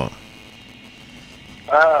నాగేశ్వరమ్మ,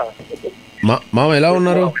 మామ ఎలా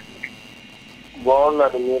ఉన్నారు?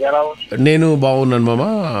 నేను బాగున్నాను మామ.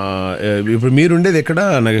 ఇప్పుడు మీరుండేది ఎక్కడ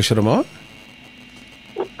నాగేశ్వరమ్మ?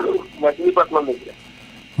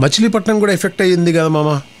 మచిలీపట్నం కూడా ఎఫెక్ట్ అయ్యింది కదా మామ.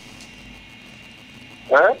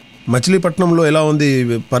 మచిలీపట్నంలో ఎలా ఉంది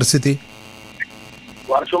పరిస్థితి?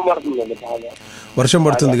 వర్షం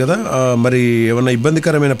పడుతుంది కదా, మరి ఏమన్నా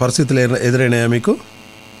ఇబ్బందికరమైన పరిస్థితులు ఎదురైనాయా మీకు?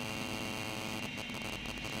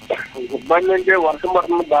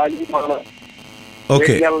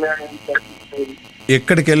 ఓకే,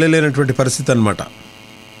 ఎక్కడికి వెళ్ళలేనటువంటి పరిస్థితి అన్నమాట.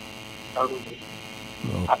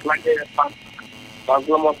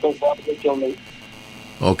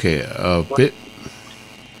 ఓకే,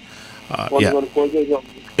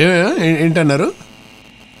 ఏంటన్నారు?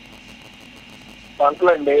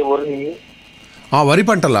 వరి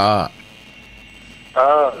పంటలా?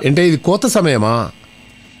 అంటే ఇది కోత సమయమా?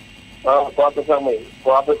 కోత సమయం,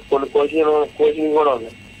 కొన్ని కోచింగ్ కూడా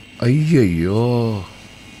ఉన్నాయి. అయ్యయ్యో,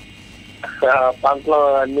 పంటలు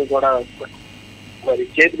అన్ని కూడా మరి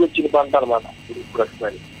చేతికి వచ్చిన పంట అనమాట ఇప్పుడు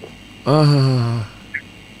వస్తున్నాయి.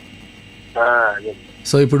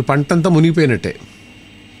 సో ఇప్పుడు పంట అంతా మునిగిపోయినట్టే.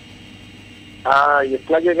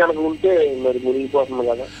 ఇట్లాగే కనుక ఉంటే మరి మునిగిపోతుంది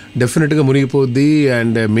కదా. డెఫినెట్గా మునిగిపోద్ది.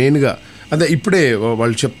 అండ్ మెయిన్గా అదే ఇప్పుడే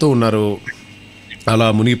వాళ్ళు చెప్తూ ఉన్నారు అలా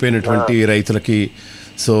మునిగిపోయినటువంటి రైతులకి.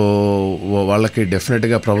 సో వాళ్ళకి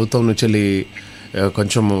డెఫినెట్గా ప్రభుత్వం నుంచి వెళ్ళి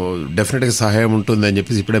కొంచెం డెఫినెట్గా సహాయం ఉంటుంది అని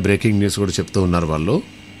చెప్పేసి ఇప్పుడే బ్రేకింగ్ న్యూస్ కూడా చెప్తూ ఉన్నారు వాళ్ళు.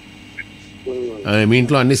 మీ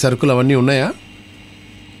ఇంట్లో అన్ని సరుకులు అవన్నీ ఉన్నాయా?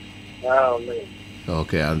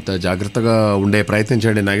 ఓకే, అంత జాగ్రత్తగా ఉండే ప్రయత్నం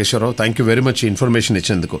చేయండి Nageswararao. Thank you very much information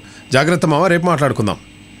ఇచ్చేందుకు. జాగ్రత్త మామ, రేపు మాట్లాడుకుందాం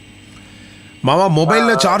మామ.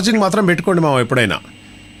 మొబైల్లో ఛార్జింగ్ మాత్రం పెట్టుకోండి మామ ఎప్పుడైనా.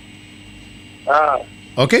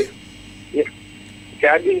 ఓకే,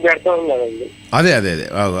 అదే అదే అదే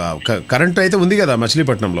కరెంట్ అయితే ఉంది కదా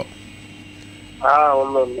మచిలీపట్నంలో.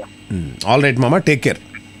 ఆల్ రైట్ మామ, టేక్ కేర్.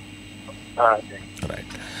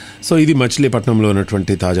 రైట్. సో ఇది మచిలీపట్నంలో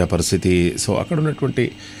ఉన్నటువంటి తాజా పరిస్థితి. సో అక్కడ ఉన్నటువంటి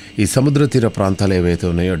ఈ సముద్ర తీర ప్రాంతాలు ఏవైతే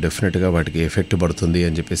ఉన్నాయో డెఫినెట్గా వాటికి ఎఫెక్ట్ పడుతుంది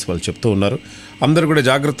అని చెప్పేసి వాళ్ళు చెప్తూ ఉన్నారు. అందరూ కూడా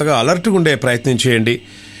జాగ్రత్తగా అలర్ట్గా ఉండే ప్రయత్నం చేయండి.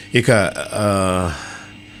 ఇక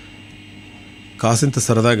కాసింత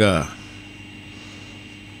సరదాగా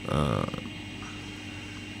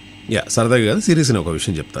సరదాగా కాదు, సీరియస్గా ఒక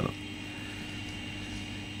విషయం చెప్తాను.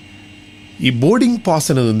 ఈ బోర్డింగ్ పాస్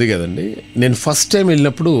అనేది ఉంది కదండి, నేను ఫస్ట్ టైం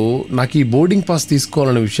వెళ్ళినప్పుడు నాకు ఈ బోర్డింగ్ పాస్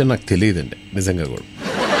తీసుకోవాలనే విషయం నాకు తెలియదండి నిజంగా కూడా.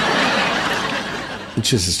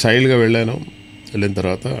 స్టైల్గా వెళ్ళాను. వెళ్ళిన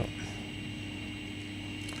తర్వాత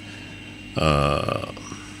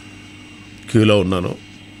క్యూలో ఉన్నాను.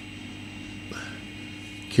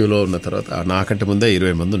 క్యూలో ఉన్న తర్వాత నాకంటే ముందే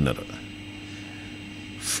 20 మంది ఉన్నారు.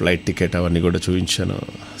 ఫ్లైట్ టికెట్ అవన్నీ కూడా చూపించాను.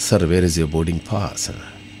 Sir where is your boarding pass?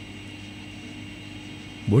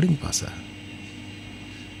 Boarding పాసా?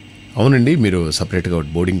 అవునండి, మీరు సపరేట్గా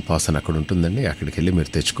బోర్డింగ్ పాస్ అని అక్కడ ఉంటుందండి, అక్కడికి వెళ్ళి మీరు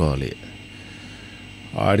తెచ్చుకోవాలి.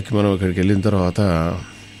 ఆడికి మనం అక్కడికి వెళ్ళిన తర్వాత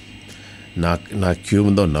నా క్యూ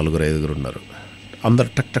ముందో 4-5 ఉన్నారు. అందరు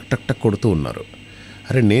టక్ టక్ టక్ టక్ కొడుతూ ఉన్నారు.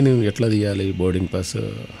 అరే నేను ఎట్లా తీయాలి బోర్డింగ్ పాస్?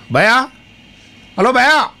 భయా, హలో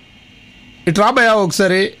భయా, ఇట్రా భయా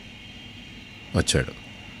ఒకసారి. వచ్చాడు.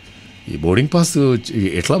 ఈ బోర్డింగ్ పాస్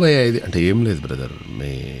ఎట్లా భయా ఇది అంటే, ఏం లేదు బ్రదర్,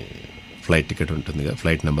 మీ ఫ్లైట్ టికెట్ ఉంటుంది కదా,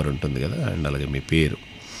 ఫ్లైట్ నెంబర్ ఉంటుంది కదా, అండ్ అలాగే మీ పేరు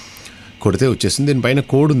కొడితే వచ్చేసింది. దీనిపైన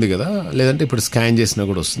కోడ్ ఉంది కదా, లేదంటే ఇప్పుడు స్కాన్ చేసినా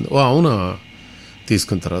కూడా వస్తుంది. ఓ అవునా,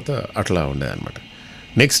 తీసుకున్న తర్వాత అట్లా ఉండేదన్నమాట.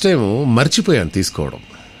 నెక్స్ట్ టైం మర్చిపోయాను తీసుకోవడం.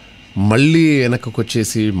 మళ్ళీ వెనక్కి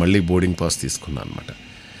వచ్చేసి మళ్ళీ బోర్డింగ్ పాస్ తీసుకున్నాను అనమాట.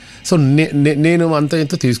 సో నేను అంత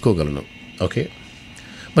ఇంత తీసుకోగలను. ఓకే,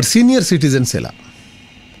 మరి సీనియర్ సిటిజన్స్ ఎలా?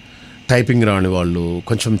 టైపింగ్ రాని వాళ్ళు,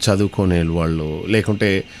 కొంచెం చదువుకోనే వాళ్ళు,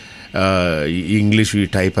 లేకుంటే ఇంగ్లీష్ ఈ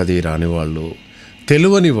టైప్ అది రాని వాళ్ళు,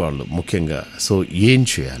 తెలియని వాళ్ళు ముఖ్యంగా. సో ఏం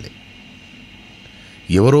చేయాలి?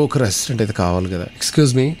 ఎవరో ఒకరు అసిస్టెంట్ అయితే కావాలి కదా.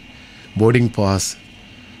 Excuse me, boarding pass,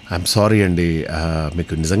 I'm sorry అండి,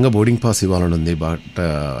 మీకు నిజంగా బోర్డింగ్ పాస్ ఇవ్వాలని ఉంది, బట్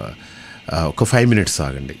ఒక 5 minutes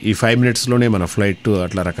ఆగండి. ఈ 5 minutesలోనే మన ఫ్లైట్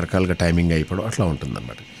అట్లా రకరకాలుగా టైమింగ్ అయిపోవడం అట్లా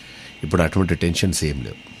ఉంటుందన్నమాట. ఇప్పుడు అటువంటి టెన్షన్స్ ఏం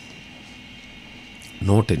లేవు,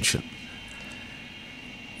 నో టెన్షన్.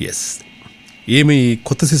 ఎస్, ఏమి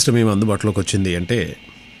కొత్త సిస్టమ్ ఏమి అందుబాటులోకి వచ్చింది అంటే,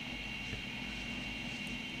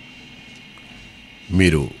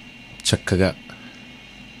 మీరు చక్కగా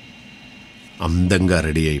అందంగా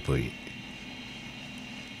రెడీ అయిపోయి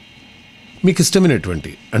మీకు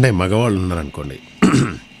ఇష్టమైనటువంటి, అంటే మగవాళ్ళు ఉన్నారనుకోండి,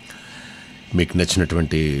 మీకు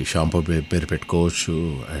నచ్చినటువంటి షాంపూ పేరు పెట్టుకోవచ్చు,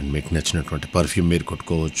 అండ్ మీకు నచ్చినటువంటి పర్ఫ్యూమ్ మీరు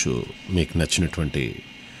కొట్టుకోవచ్చు, మీకు నచ్చినటువంటి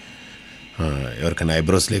ఎవరికైనా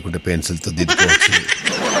ఐబ్రోస్ లేకుంటే పెన్సిల్తో దిద్దుకోవచ్చు,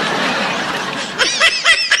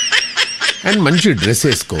 అండ్ మంచి డ్రెస్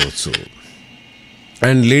వేసుకోవచ్చు.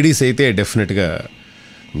 అండ్ లేడీస్ అయితే డెఫినెట్గా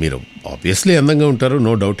మీరు ఆబ్వియస్లీ అందంగా ఉంటారు,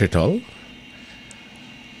 నో డౌట్ ఎట్ ఆల్.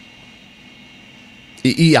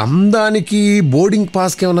 ఈ అందానికి బోర్డింగ్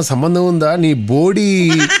పాస్కి ఏమైనా సంబంధం ఉందా? నీ బోడీ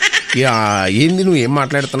ఏంది, నువ్వు ఏం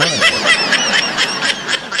మాట్లాడుతున్నావు?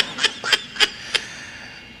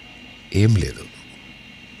 ఏం లేదు,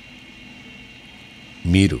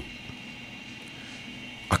 మీరు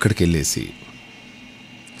అక్కడికి వెళ్ళేసి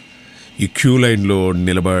ఈ క్యూ లైన్లో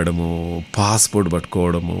నిలబడము, పాస్పోర్ట్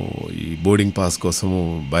పట్టుకోవడము, ఈ బోర్డింగ్ పాస్ కోసము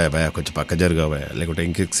భయ కొంచెం పక్క జరగవా, లేకుంటే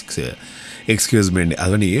ఎక్స్క్యూజ్ మీ అండి,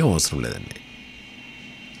 అవన్నీ ఏం అవసరం లేదండి.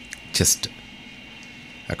 జస్ట్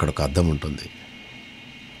అక్కడ ఒక అద్దం ఉంటుంది,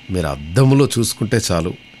 మీరు అద్దంలో చూసుకుంటే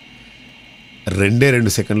చాలు,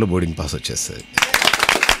 2 సెకండ్లో బోర్డింగ్ పాస్ వచ్చేస్తుంది.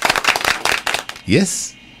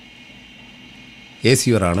 Yes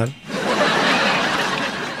your honour.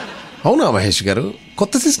 అవునా మహేష్ గారు,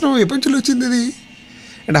 కొత్త సిస్టమ్ ఎప్పటి నుంచి వచ్చింది ఇది?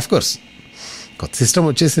 అండ్ ఆఫ్ కోర్స్ కొత్త సిస్టమ్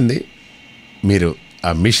వచ్చేసింది. మీరు ఆ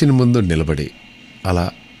మిషన్ ముందు నిలబడి అలా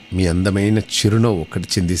మీ అందమైన చిరునవ్వు ఒక్కటి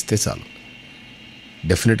చిందిస్తే చాలు,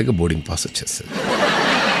 డెఫినెట్గా బోర్డింగ్ పాస్ వచ్చేస్తుంది.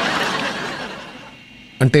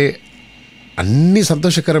 అంటే అన్ని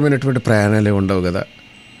సంతోషకరమైనటువంటి ప్రయాణాలే ఉండవు కదా.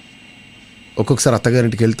 ఒక్కొక్కసారి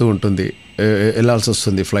అత్తగారింటికి వెళ్తూ ఉంటుంది, వెళ్ళాల్సి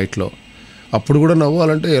వస్తుంది ఫ్లైట్లో. అప్పుడు కూడా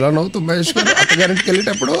నవ్వాలంటే ఎలా నవ్వుతాం మహేష్ గారు? అత్తగారింటికి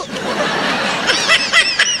వెళ్ళేటప్పుడు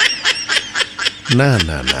నా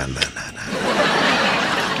నా నా నా నా నా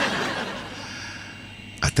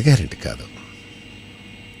అత్తగారింటి కాదు.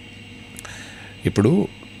 ఇప్పుడు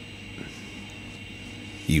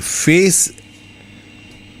ఈ ఫేస్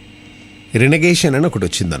రినగేషన్ అని ఒకటి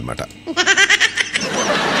వచ్చిందనమాట.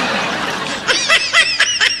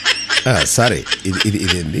 సారీ,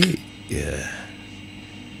 ఇదేంది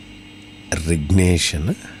రిగ్నేషన్,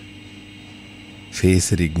 ఫేస్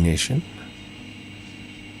రిగ్నేషన్.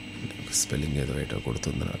 స్పెల్లింగ్ ఏదో బయట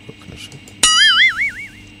కొడుతుంది నాకు, ఒక్క నిమిషం.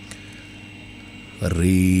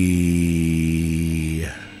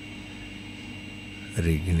 ఫేస్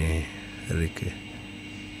రిగ్నేషన్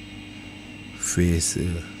కాదు,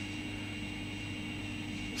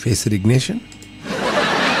 face recognition.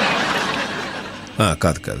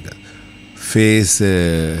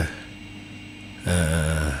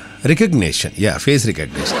 Face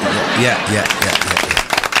recognition.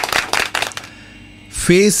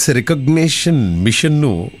 Face recognition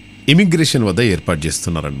మిషన్ను immigration వద్ద ఏర్పాటు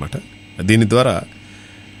చేస్తున్నారనమాట. దీని ద్వారా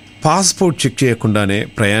పాస్పోర్ట్ చెక్ చేయకుండానే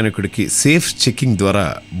ప్రయాణికుడికి సేఫ్ చెకింగ్ ద్వారా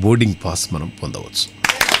బోర్డింగ్ పాస్ మనం పొందవచ్చు.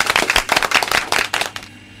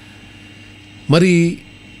 మరి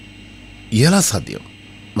ఎలా సాధ్యం?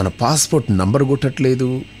 మన పాస్పోర్ట్ నంబర్ కొట్టట్లేదు,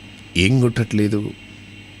 ఏం కొట్టట్లేదు.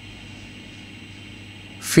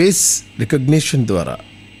 ఫేస్ రికగ్నిషన్ ద్వారా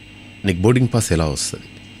నీకు బోర్డింగ్ పాస్ ఎలా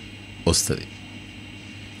వస్తుంది?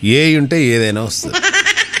 ఏ ఉంటే ఏదైనా వస్తుంది.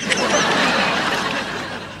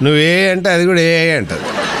 నువ్వు ఏ అంటే అది కూడా ఏ అంటది.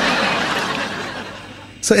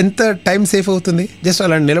 సో ఎంత టైం సేఫ్ అవుతుంది? జస్ట్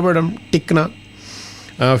అలా నిలబడడం, టిక్న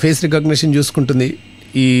ఫేస్ రికగ్నిషన్ చూసుకుంటుంది.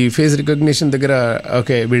 ఈ ఫేస్ రికగ్నిషన్ దగ్గర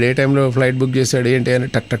ఓకే వీడు ఏ టైంలో ఫ్లైట్ బుక్ చేశాడు ఏంటి అని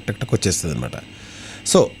టక్ టక్ టక్ టక్ వచ్చేస్తుంది అనమాట.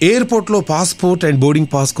 సో ఎయిర్పోర్ట్లో పాస్పోర్ట్ అండ్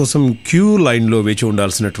బోర్డింగ్ పాస్ కోసం క్యూ లైన్లో వేచి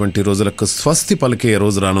ఉండాల్సినటువంటి రోజులకు స్వస్తి పలికే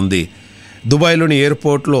రోజు రానుంది. దుబాయ్లోని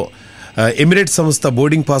ఎయిర్పోర్ట్లో ఎమిరేట్స్ సంస్థ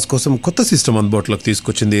బోర్డింగ్ పాస్ కోసం కొత్త సిస్టమ్ అందుబాటులోకి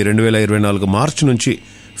తీసుకొచ్చింది. 2024 మార్చి నుంచి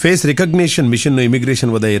ఫేస్ రికగ్నిషన్ మిషన్ను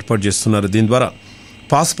ఇమిగ్రేషన్ వద్ద ఏర్పాటు చేస్తున్నారు. దీని ద్వారా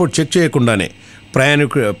పాస్పోర్ట్ చెక్ చేయకుండానే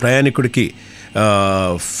ప్రయాణికుడికి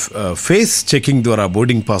ఫేస్ చెకింగ్ ద్వారా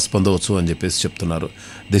బోర్డింగ్ పాస్ పొందవచ్చు అని చెప్పేసి చెప్తున్నారు.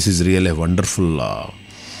 This is real a wonderful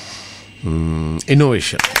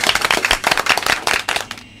innovation.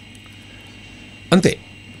 అంతే,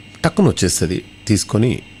 టక్కున వచ్చేస్తుంది,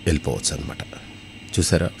 తీసుకొని వెళ్ళిపోవచ్చు అనమాట.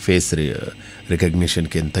 చూసారా ఫేస్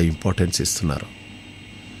రికగ్నిషన్కి ఎంత ఇంపార్టెన్స్ ఇస్తున్నారు.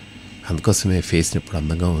 అందుకోసమే ఫేస్ని ఇప్పుడు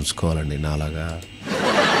అందంగా ఉంచుకోవాలండి. నాలాగా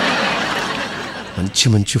మంచి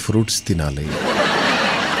మంచి ఫ్రూట్స్ తినాలి.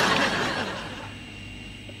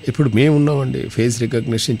 ఇప్పుడు మేము ఉన్నామండి, ఫేస్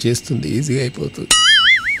రికగ్నిషన్ చేస్తుంది, ఈజీగా అయిపోతుంది.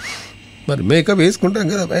 మరి మేకప్ వేసుకుంటాం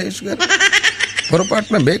కదా మహేష్ గారు,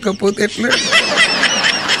 పొరపాటున మేకప్ పోతే ఎట్లా?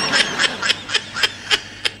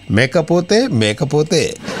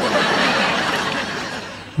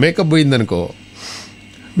 మేకప్ పోయిందనుకో,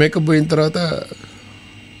 మేకప్ పోయిన తర్వాత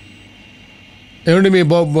ఏమండి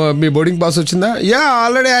మీ బోర్డింగ్ పాస్ వచ్చిందా? Yeah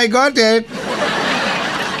already I got it.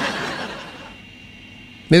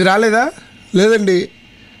 నీది రాలేదా? లేదండి.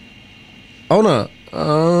 అవునా?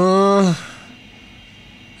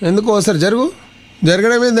 ఎందుకు ఒకసారి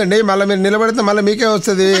జరగడం ఏందండి? మళ్ళీ మీరు నిలబడితే మళ్ళీ మీకే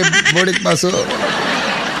వస్తుంది boarding pass.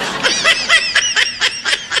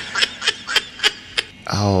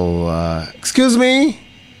 Excuse me.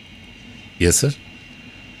 Yes sir.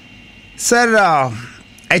 Sir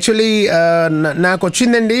actually నాకు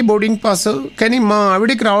వచ్చిందండి బోర్డింగ్ పాస్, కానీ మా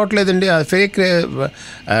ఆవిడికి రావట్లేదండి.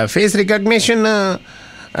 ఫేస్ రికగ్నిషన్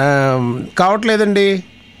కావట్లేదండి.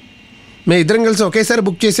 మేము ఇద్దరం కలిసి ఒకేసారి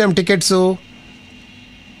బుక్ చేసాం టికెట్స్.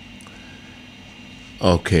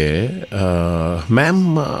 ఓకే మ్యామ్,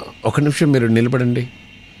 ఒక నిమిషం మీరు నిలబడండి.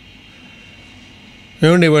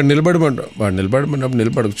 ఏమండి వాడు నిలబడమన్నప్పుడు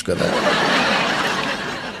నిలబడవచ్చు కదా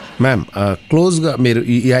మ్యామ్. క్లోజ్గా మీరు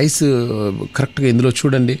ఈ ఐస్ కరెక్ట్గా ఇందులో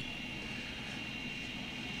చూడండి.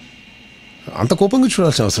 అంత కోపంగా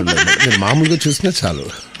చూడాల్సిన అవసరం లేదు, మీరు మామూలుగా చూసినా చాలు.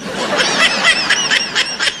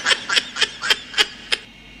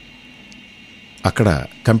 అక్కడ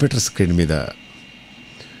కంప్యూటర్ స్క్రీన్ మీద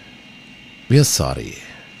we are sorry,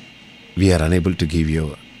 we are unable to give you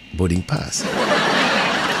boarding pass.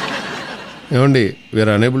 ఏమండి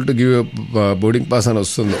we are unable to give you boarding pass అని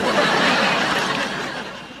వస్తుంది.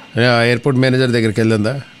 ఎయిర్పోర్ట్ మేనేజర్ దగ్గరికి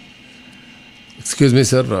వెళ్ళిందా, excuse me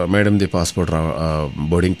sir, మేడంది passport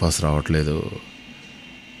boarding pass రావట్లేదు,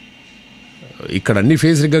 ఇక్కడ అన్ని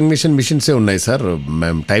ఫేస్ రికగ్నిషన్ మిషన్సే ఉన్నాయి సార్,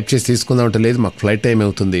 మేము టైప్ చేసి తీసుకుందామంటే లేదు, మాకు ఫ్లైట్ టైం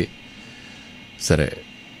అవుతుంది. సరే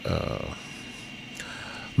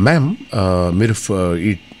మ్యామ్, మీరు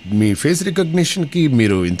మీ ఫేస్ రికగ్నిషన్కి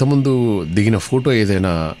మీరు ఇంతకుముందు దిగిన ఫోటో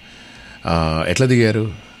ఏదైనా ఎట్లా దిగారు?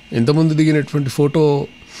 ఇంతకుముందు దిగినటువంటి ఫోటో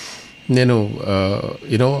నేను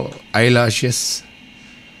ఐ లాషెస్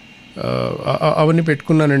అవన్నీ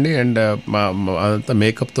పెట్టుకున్నానండి, అండ్ అదంతా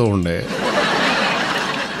మేకప్తో ఉండే.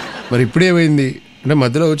 మరి ఇప్పుడేమైంది అంటే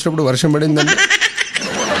మధ్యలో వచ్చినప్పుడు వర్షం పడిందండి.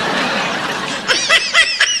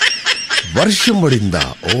 వర్షం పడిందా?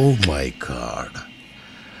 ఓ మై గాడ్,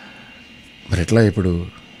 మరి ఎట్లా ఇప్పుడు?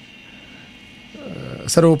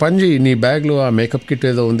 సరే ఓ పని చెయ్యి, నీ బ్యాగ్లో ఆ మేకప్ కిట్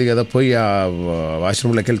ఏదో ఉంది కదా, పోయి ఆ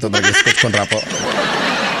వాష్రూమ్లోకి వెళ్తే తొందరగా తీసుకొచ్చుకొని రాపో.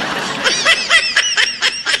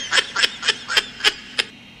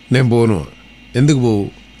 నేను పోను. ఎందుకు పోవు?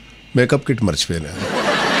 మేకప్ కిట్ మర్చిపోయినా.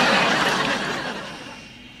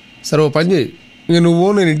 సరే ఓ పని చెయ్యి, ఇంక నువ్వు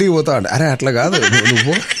నేను ఇంటికి పోతా అంటే, అరే అట్లా కాదు,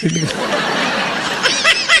 నువ్వు ఇంటికి.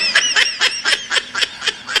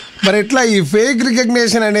 మరి ఎట్లా ఈ ఫేక్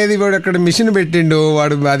రికగ్నేషన్ అనేది వాడు అక్కడ మిషన్ పెట్టిండు,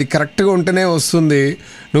 వాడు అది కరెక్ట్గా ఉంటేనే వస్తుంది,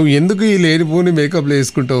 నువ్వు ఎందుకు ఈ లేనిపోని మేకప్లు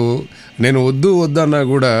వేసుకుంటావు? నేను వద్దు అన్నా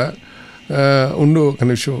కూడా ఉండు ఒక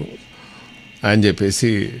నిమిషం అని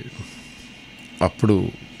చెప్పేసి అప్పుడు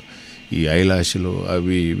ఈ ఐలాషులు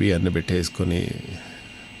అవి ఇవి అన్నీ పెట్టేసుకొని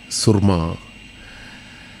సుర్మా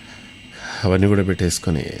అవన్నీ కూడా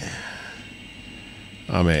పెట్టేసుకొని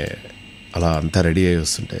ఆమె అలా అంతా రెడీ అయ్యి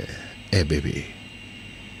వస్తుంటే, ఏ baby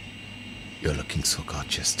you're looking so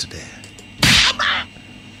gorgeous today.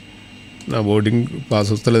 నా బోర్డింగ్ పాస్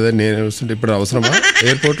వస్తలేదని నేను వస్తుంటే ఇప్పుడు అవసరమా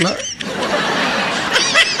ఎయిర్పోర్ట్లో?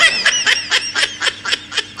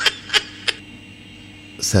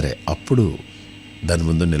 సరే అప్పుడు దాని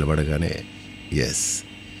ముందు నిలబడగానే, yes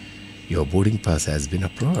your boarding pass has been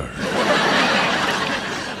approved.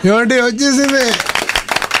 ఏమంటే వచ్చేసింది,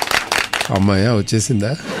 అమ్మాయ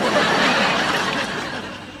వచ్చేసిందా?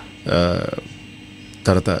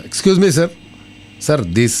 తర్వాత excuse me sir,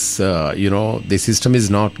 this this system is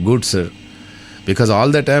not good sir, because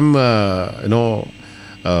all the time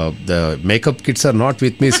the makeup kits are not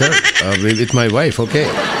with me sir, with my wife, okay,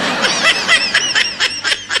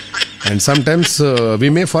 and sometimes we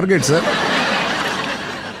may forget sir.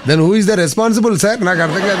 Then who is the responsible sir? నాకు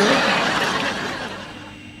అర్థం కాదు.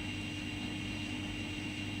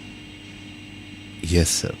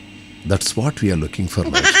 Yes sir, that's what we are looking for.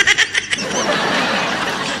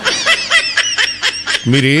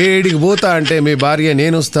 మీరు ఏడికి పోతా అంటే మీ భార్య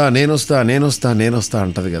నేను వస్తా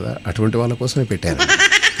అంటది కదా, అటువంటి వాళ్ళ కోసమే పెట్టాను.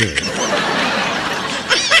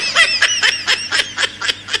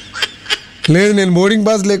 లేదు నేను బోర్డింగ్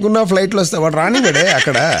పాస్ లేకున్నా ఫ్లైట్లో వస్తా, వాడు రానివాడే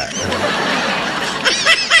అక్కడ.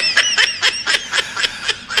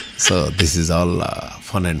 So this is all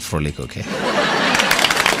fun and ఫ్రోలిక్, okay.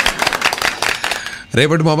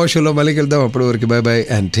 రేపటి మామా షోలో మళ్ళీ వెళ్దాం. అప్పటి వరకు by by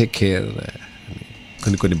and take care.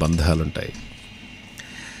 కొన్ని బంధాలు ఉంటాయి,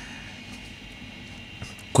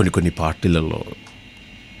 కొన్ని పార్టీలలో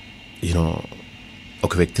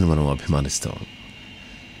ఒక వ్యక్తిని మనం అభిమానిస్తాం,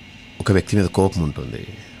 ఒక వ్యక్తి మీద కోపం ఉంటుంది,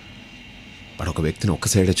 బట్ ఒక వ్యక్తిని ఒక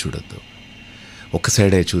సైడే చూడొద్దు. ఒక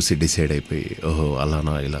సైడే చూసి డిసైడ్ అయిపోయి ఓహో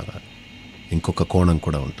అలానా ఇలానా, ఇంకొక కోణం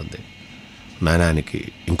కూడా ఉంటుంది, నాణానికి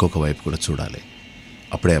ఇంకొక వైపు కూడా చూడాలి.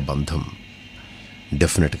 అప్పుడే ఆ బంధం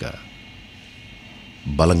డెఫినెట్గా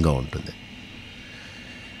బలంగా ఉంటుంది.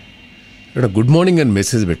 ఇక్కడ గుడ్ మార్నింగ్ అని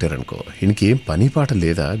మెసేజ్ పెట్టారనుకో, ఈయనకి ఏం పని పాట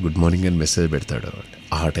లేదా, గుడ్ మార్నింగ్ అని మెసేజ్ పెడతాడు.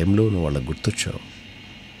 ఆ టైంలో నువ్వు వాళ్ళకి గుర్తొచ్చావు,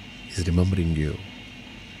 ఈజ్ రిమెంబరింగ్ యూ.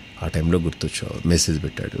 ఆ టైంలో గుర్తొచ్చావు, మెసేజ్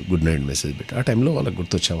పెట్టాడు, గుడ్ నైట్ మెసేజ్ పెట్టాడు, ఆ టైంలో వాళ్ళకి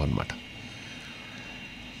గుర్తొచ్చావు అనమాట.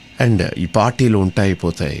 అండ్ ఈ పార్టీలు ఉంటాయి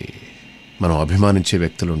పోతాయి, మనం అభిమానించే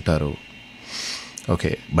వ్యక్తులు ఉంటారు,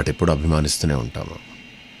 ఓకే, బట్ ఎప్పుడు అభిమానిస్తూనే ఉంటాము.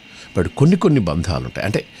 బట్ కొన్ని బంధాలు ఉంటాయి.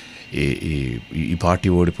 అంటే ఈ పార్టీ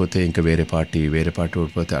ఓడిపోతే ఇంకా వేరే పార్టీ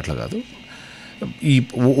ఓడిపోతే అట్లా కాదు. ఈ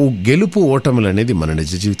గెలుపు ఓటములు అనేది మన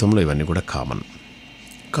నిజ జీవితంలో ఇవన్నీ కూడా కామన్.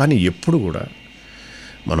 కానీ ఎప్పుడు కూడా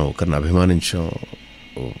మనం ఒకరిని అభిమానించాం,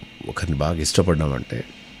 ఒకరిని బాగా ఇష్టపడ్డామంటే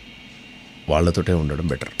వాళ్ళతోటే ఉండడం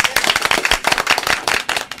better.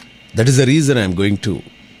 That is the reason I'm going to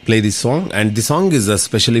play this song, and the song is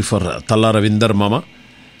especially for తల్లారవిందర్ మామ.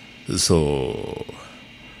 సో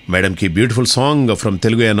మేడంకి beautiful song from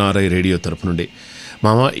Telugu NRI radio తరపు నుండి.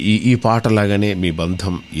 మామ, ఈ పాటలాగానే మీ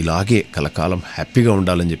బంధం ఇలాగే కలకాలం హ్యాపీగా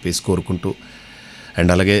ఉండాలని చెప్పేసి కోరుకుంటూ,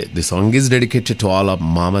 అండ్ అలాగే the song is dedicated to all of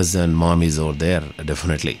మామస్ and mummies over there.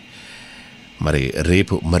 Definitely మరి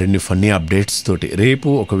రేపు మరిన్ని ఫన్నీ అప్డేట్స్ తోటి రేపు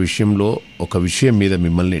ఒక విషయం మీద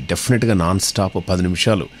మిమ్మల్ని డెఫినెట్గా నాన్ స్టాప్ 10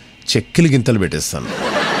 నిమిషాలు చెక్కిలి గింతలు పెట్టేస్తాను.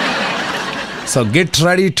 So get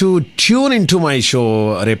ready to tune in to my show.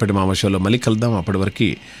 రేపటి మామ షోలో మళ్ళీ కలుద్దాం. అప్పటి వరకు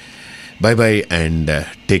by by and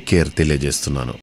take care తెలియజేస్తున్నాను.